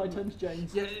while I turn to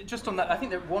James. Yeah, just on that, I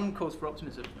think that one cause for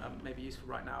optimism, maybe useful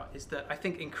right now, is that I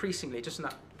think increasingly, just on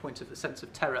that point of the sense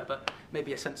of terror, but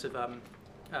maybe a sense of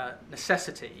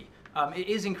necessity, it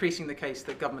is increasingly the case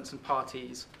that governments and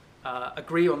parties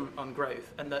agree on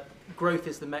growth, and that growth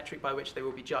is the metric by which they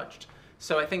will be judged.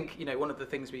 So I think, one of the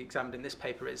things we examined in this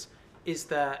paper is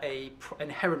there an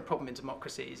inherent problem in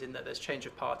democracies in that there's change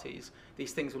of parties?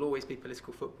 These things will always be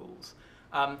political footballs.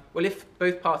 Well, if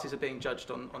both parties are being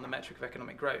judged on the metric of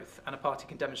economic growth, and a party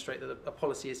can demonstrate that a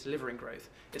policy is delivering growth,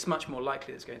 it's much more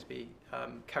likely that it's going to be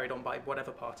carried on by whatever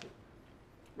party.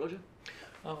 Roger?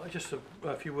 Just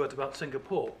a few words about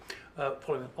Singapore,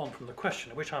 following on from the question,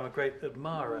 of which I'm a great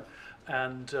admirer.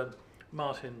 And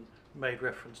Martin made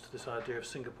reference to this idea of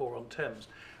Singapore on Thames,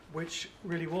 which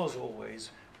really was always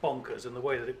bonkers in the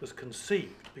way that it was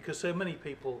conceived, because so many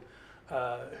people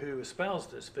who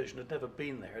espoused this vision had never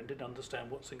been there and didn't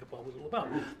understand what Singapore was all about.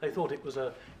 They thought it was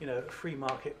a free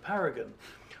market paragon.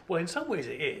 Well, in some ways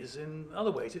it is. In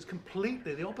other ways, it's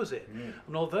completely the opposite.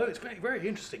 And although it's very, very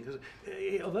interesting, because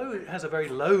although it has a very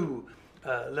low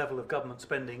level of government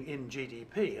spending in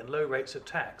GDP and low rates of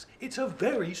tax, it's a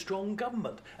very strong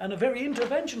government and a very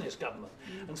interventionist government.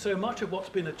 And so much of what's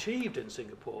been achieved in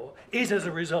Singapore is as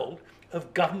a result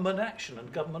of government action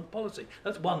and government policy.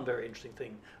 That's one very interesting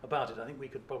thing about it. I think we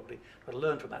could probably try to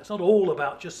learn from that. It's not all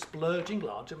about just splurging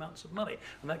large amounts of money.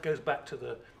 And that goes back to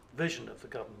the vision of the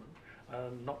government,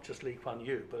 not just Lee Kuan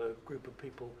Yew, but a group of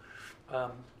people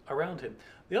around him.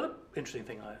 The other interesting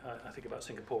thing I think about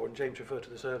Singapore, and James referred to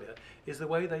this earlier, is the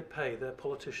way they pay their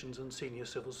politicians and senior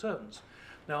civil servants.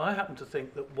 Now, I happen to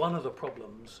think that one of the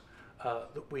problems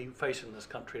that we face in this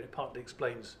country, and it partly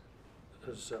explains,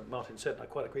 as Martin said, and I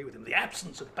quite agree with him, the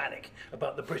absence of panic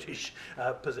about the British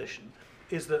position,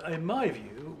 is that, in my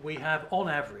view, we have, on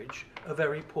average, a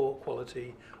very poor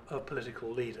quality of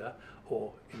political leader,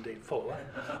 or indeed follower.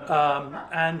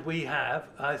 And we have,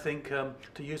 I think,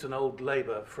 to use an old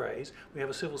Labour phrase, we have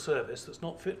a civil service that's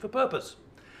not fit for purpose.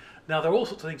 Now, there are all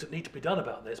sorts of things that need to be done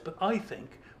about this, but I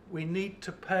think we need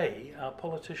to pay our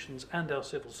politicians and our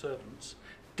civil servants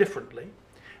differently.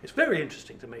 It's very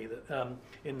interesting to me that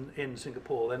in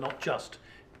Singapore, they're not just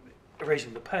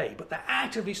raising the pay, but they're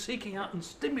actively seeking out and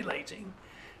stimulating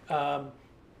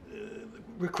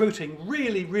recruiting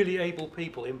really, really able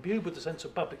people imbued with the sense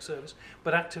of public service,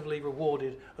 but actively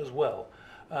rewarded as well.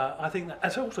 I think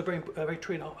that's also very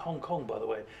true in Hong Kong, by the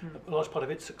way. A large part of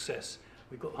its success,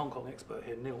 we've got the Hong Kong expert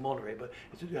here, Neil Monnery, but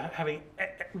it's having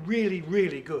really,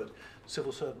 really good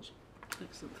civil servants.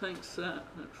 Excellent, thanks,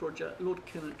 Roger. Lord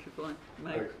Kinnock, if I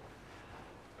may.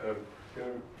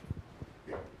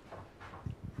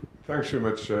 Thanks very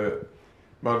much.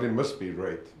 Martin must be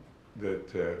right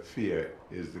that fear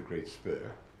is the great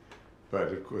spur, but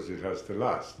of course it has to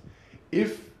last.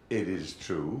 If it is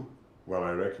true, well,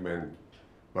 I recommend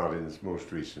Martin's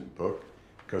most recent book,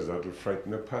 because that'll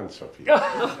frighten the pants off you.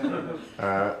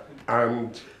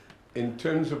 And in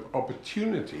terms of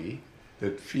opportunity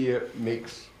that fear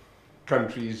makes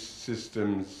countries,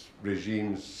 systems,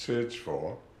 regimes search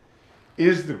for,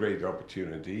 is the great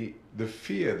opportunity the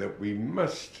fear that we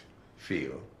must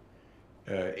feel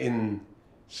in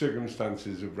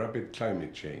circumstances of rapid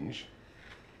climate change,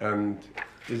 and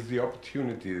is the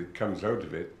opportunity that comes out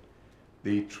of it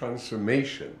the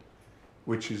transformation,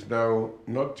 which is now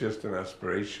not just an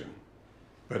aspiration,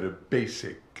 but a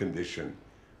basic condition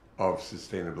of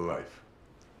sustainable life.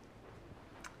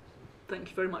 Thank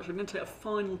you very much. I'm going to take a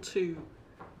final two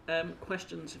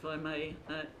questions, if I may.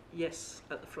 Yes,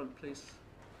 at the front, please.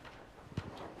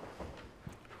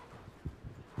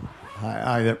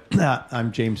 Hi there.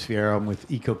 I'm James Fierro. I'm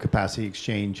with Eco Capacity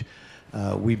Exchange.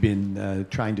 We've been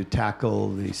trying to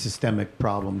tackle the systemic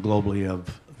problem globally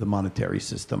of the monetary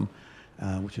system,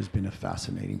 which has been a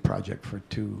fascinating project for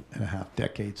 2.5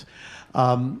 decades.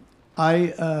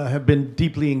 I have been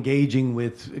deeply engaging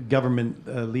with government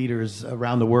leaders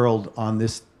around the world on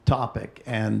this topic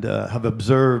and have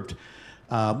observed.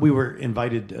 We were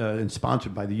invited and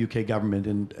sponsored by the UK government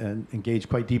and engaged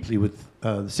quite deeply with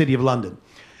the City of London.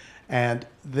 And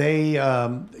they,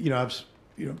 have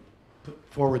put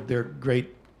forward their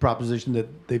great proposition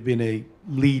that they've been a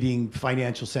leading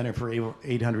financial center for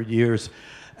 800 years,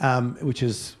 which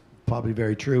is probably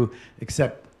very true,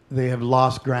 except they have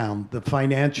lost ground. The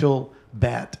financial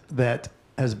bet that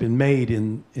has been made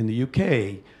in the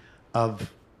UK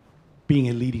of being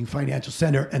a leading financial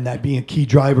center and that being a key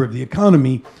driver of the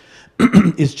economy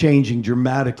is changing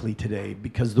dramatically today,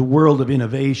 because the world of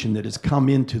innovation that has come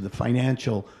into the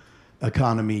financial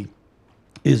economy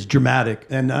is dramatic.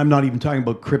 And I'm not even talking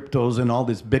about cryptos and all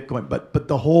this Bitcoin, but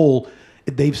the whole,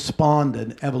 they've spawned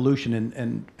an evolution,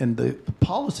 and the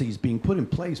policies being put in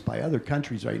place by other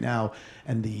countries right now,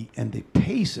 and the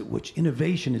pace at which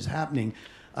innovation is happening,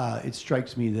 it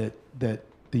strikes me that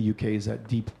the UK is at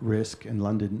deep risk, and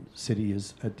London City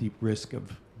is at deep risk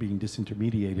of being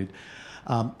disintermediated.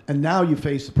 And now you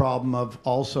face the problem of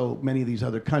also many of these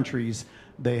other countries,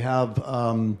 they have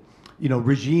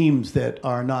regimes that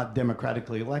are not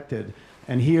democratically elected.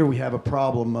 And here we have a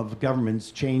problem of governments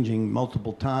changing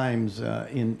multiple times,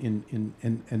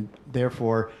 and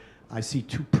therefore I see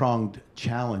two-pronged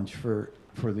challenge for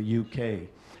the UK.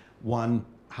 One,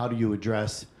 how do you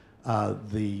address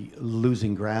the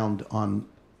losing ground on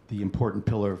the important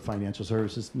pillar of financial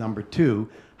services? Number two,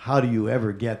 how do you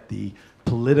ever get the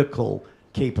political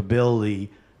capability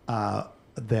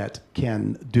that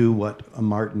can do what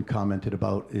Martin commented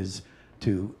about, is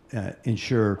to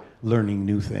ensure learning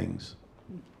new things?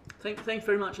 Thank you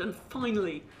very much. And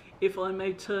finally, if I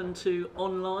may turn to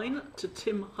online, to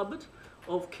Tim Hubbard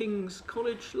of King's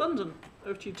College London.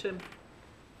 Over to you, Tim.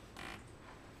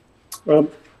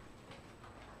 What's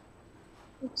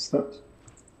that?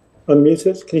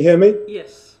 Unmuted? Can you hear me?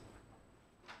 Yes.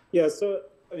 Yeah, so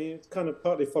I mean, it's kind of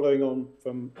partly following on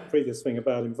from the previous thing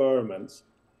about environment.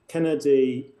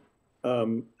 Kennedy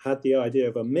had the idea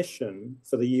of a mission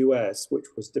for the US, which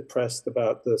was depressed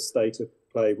about the state of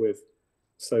play with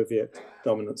Soviet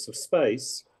dominance of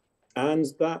space, and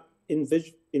that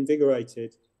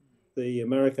invigorated the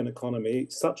American economy.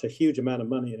 Such a huge amount of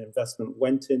money and investment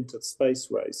went into the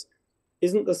space race.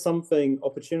 Isn't there something,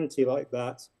 opportunity like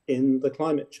that in the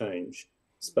climate change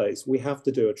space? We have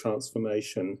to do a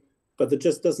transformation, but there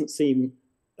just doesn't seem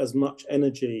as much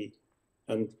energy,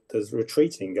 and there's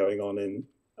retreating going on in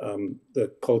the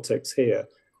politics here.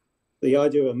 The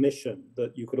idea of a mission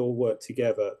that you could all work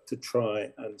together to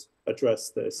try and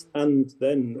address this, and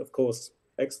then, of course,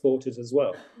 export it as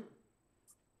well.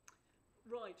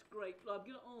 Right, great. I'm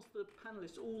going to ask the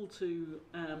panellists all to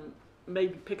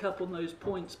maybe pick up on those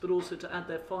points, but also to add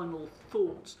their final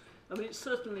thoughts. I mean, it's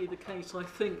certainly the case, I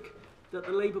think, that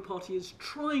the Labour Party is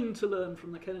trying to learn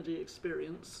from the Kennedy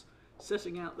experience,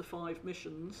 setting out the 5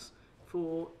 missions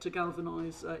to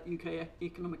galvanise UK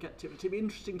economic activity. It'd be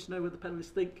interesting to know whether the panellists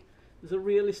think there's a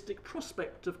realistic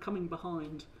prospect of coming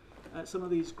behind some of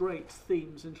these great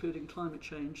themes, including climate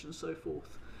change and so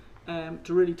forth,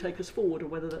 to really take us forward, or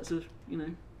whether that's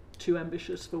too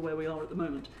ambitious for where we are at the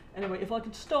moment. Anyway, if I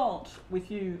could start with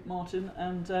you, Martin,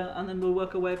 and then we'll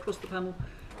work our way across the panel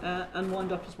and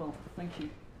wind up as well. Thank you.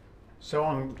 So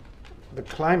on the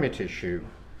climate issue,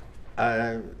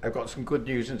 I've got some good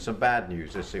news and some bad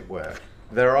news, as it were.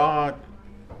 There are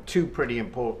 2 pretty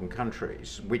important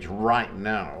countries which right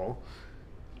now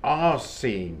are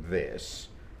seeing this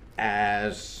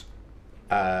as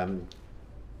the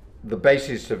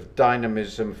basis of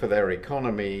dynamism for their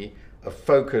economy, a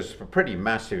focus for pretty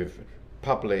massive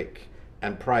public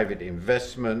and private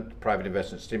investment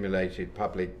stimulated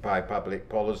by public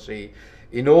policy,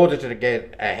 in order to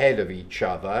get ahead of each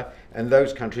other. And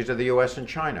those countries are the US and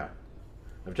China.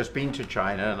 I've just been to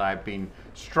China, and I've been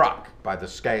struck by the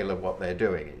scale of what they're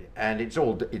doing. And it's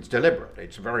deliberate.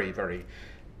 It's very, very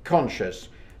conscious.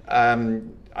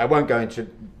 I won't go into,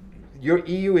 your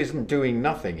EU isn't doing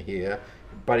nothing here,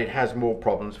 but it has more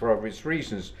problems for obvious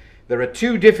reasons. There are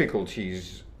 2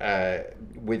 difficulties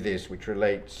with this, which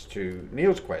relates to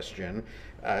Neil's question.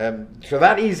 So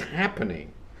that is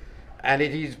happening. And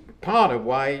it is part of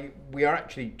why we are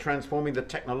actually transforming the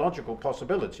technological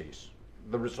possibilities,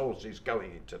 the resources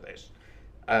going into this.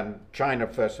 China,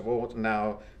 first of all,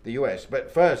 now the US.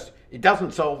 But first, it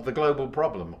doesn't solve the global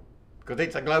problem, because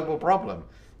it's a global problem.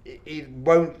 It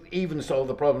won't even solve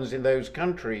the problems in those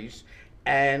countries.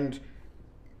 And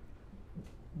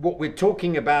what we're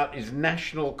talking about is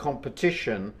national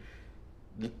competition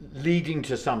leading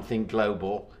to something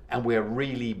global, and we're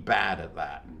really bad at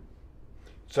that.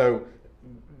 So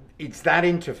it's that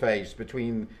interface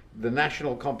between the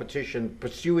national competition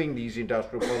pursuing these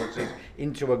industrial policies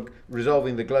into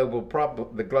resolving the global problem,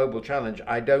 the global challenge.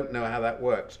 I don't know how that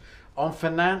works. On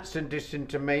finance and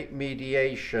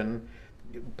disintermediation,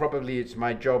 probably it's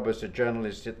my job as a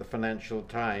journalist at the Financial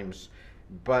Times,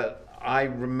 but I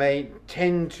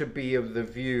tend to be of the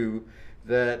view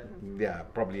that, yeah,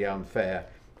 probably unfair,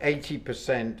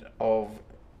 80% of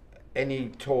any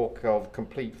talk of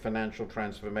complete financial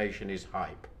transformation is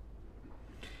hype.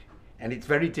 And it's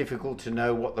very difficult to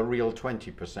know what the real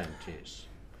 20% is.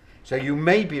 So you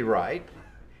may be right,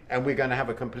 and we're going to have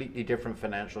a completely different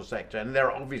financial sector. And there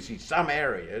are obviously some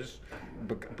areas,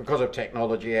 because of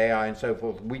technology, AI and so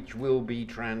forth, which will be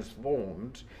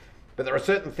transformed. But there are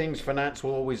certain things finance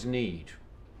will always need.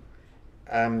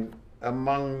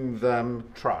 Among them,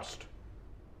 trust,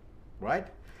 right?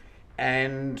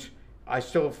 And I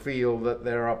still feel that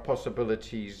there are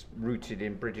possibilities rooted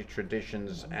in British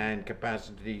traditions and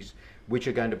capacities which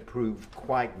are going to prove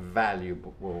quite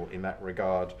valuable in that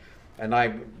regard. And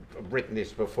I've written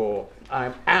this before.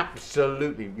 I'm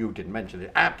absolutely, you didn't mention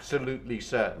it, absolutely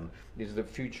certain is that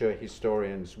future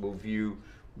historians will view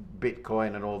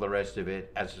Bitcoin and all the rest of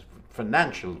it as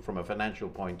financial, from a financial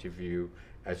point of view,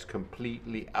 as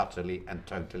completely, utterly, and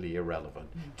totally irrelevant.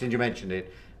 Since you mentioned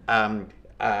it,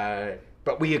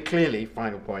 but we are clearly,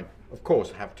 final point, of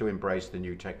course, have to embrace the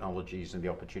new technologies and the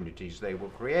opportunities they will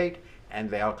create, and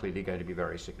they are clearly going to be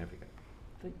very significant.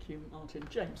 Thank you, Martin.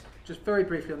 James? Just very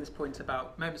briefly on this point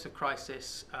about moments of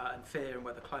crisis and fear, and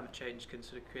whether climate change can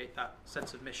sort of create that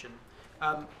sense of mission.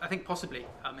 I think possibly,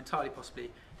 entirely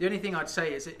possibly. The only thing I'd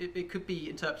say is it could be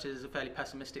interpreted as a fairly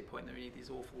pessimistic point, that we need these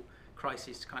awful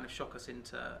crises to kind of shock us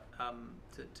into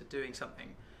to doing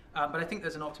something. But I think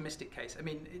there's an optimistic case. I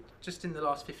mean, just in the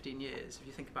last 15 years, if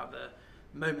you think about the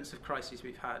moments of crises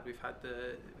we've had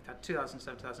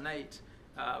 2007, 2008,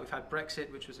 we've had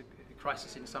Brexit, which was a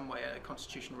crisis in some way, a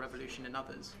constitutional revolution in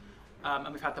others,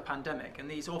 and we've had the pandemic, and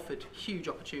these offered huge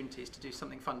opportunities to do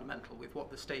something fundamental with what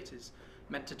the state is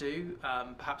meant to do,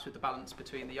 perhaps with the balance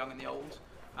between the young and the old,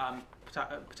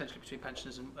 potentially between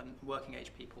pensioners and working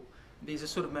age people. These are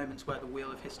sort of moments where the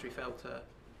wheel of history failed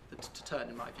to turn,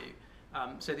 in my view.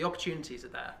 So the opportunities are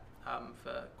there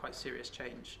for quite serious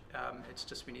change. It's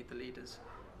just we need the leaders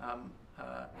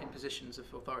in positions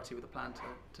of authority with a plan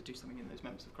to do something in those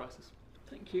moments of crisis.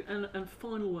 Thank you. And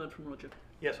final word from Roger.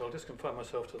 Yes, I'll just confine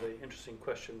myself to the interesting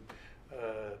question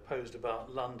posed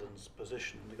about London's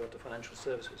position in regard to financial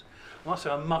services. I must say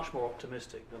I'm much more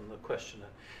optimistic than the questioner.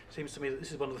 It seems to me that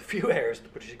this is one of the few areas of the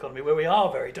British economy where we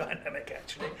are very dynamic,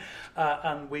 actually,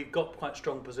 and we've got quite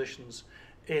strong positions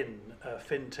in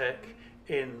fintech,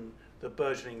 in the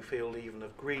burgeoning field even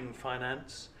of green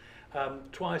finance.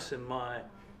 Twice in my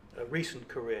recent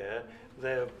career,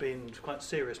 there have been quite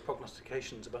serious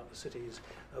prognostications about the city's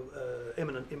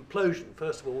imminent implosion.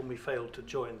 First of all, when we failed to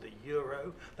join the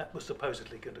euro, that was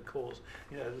supposedly going to cause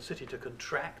the city to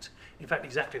contract. In fact,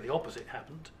 exactly the opposite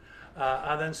happened.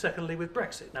 And then secondly, with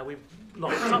Brexit. Now, we've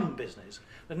lost some business.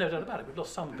 There's no doubt about it. We've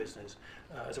lost some business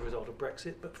as a result of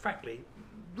Brexit, but frankly,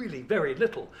 really very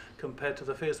little compared to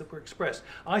the fears that were expressed.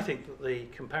 I think that the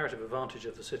comparative advantage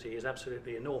of the city is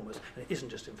absolutely enormous, and it isn't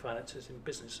just in finance, it's in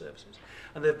business services.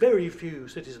 And there are very few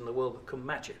cities in the world that can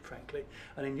match it, frankly,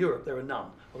 and in Europe there are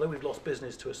none. Although we've lost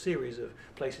business to a series of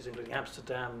places including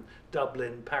Amsterdam,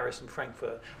 Dublin, Paris and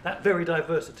Frankfurt, that very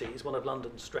diversity is one of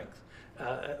London's strengths.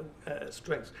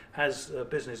 As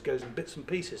business goes in bits and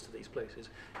pieces to these places,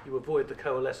 you avoid the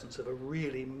coalescence of a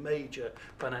really major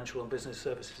financial and business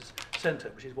services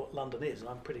centre, which is what London is, and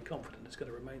I'm pretty confident it's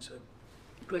going to remain so.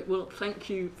 Great. Well,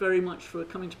 thank you very much for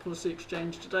coming to Policy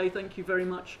Exchange today. Thank you very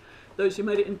much those who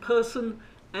made it in person,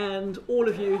 and all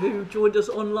of you who joined us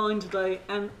online today,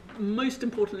 and most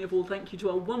importantly of all, thank you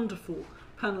to our wonderful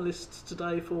panellists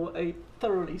today for a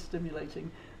thoroughly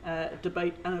stimulating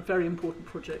debate and a very important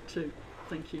project too.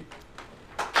 Thank you.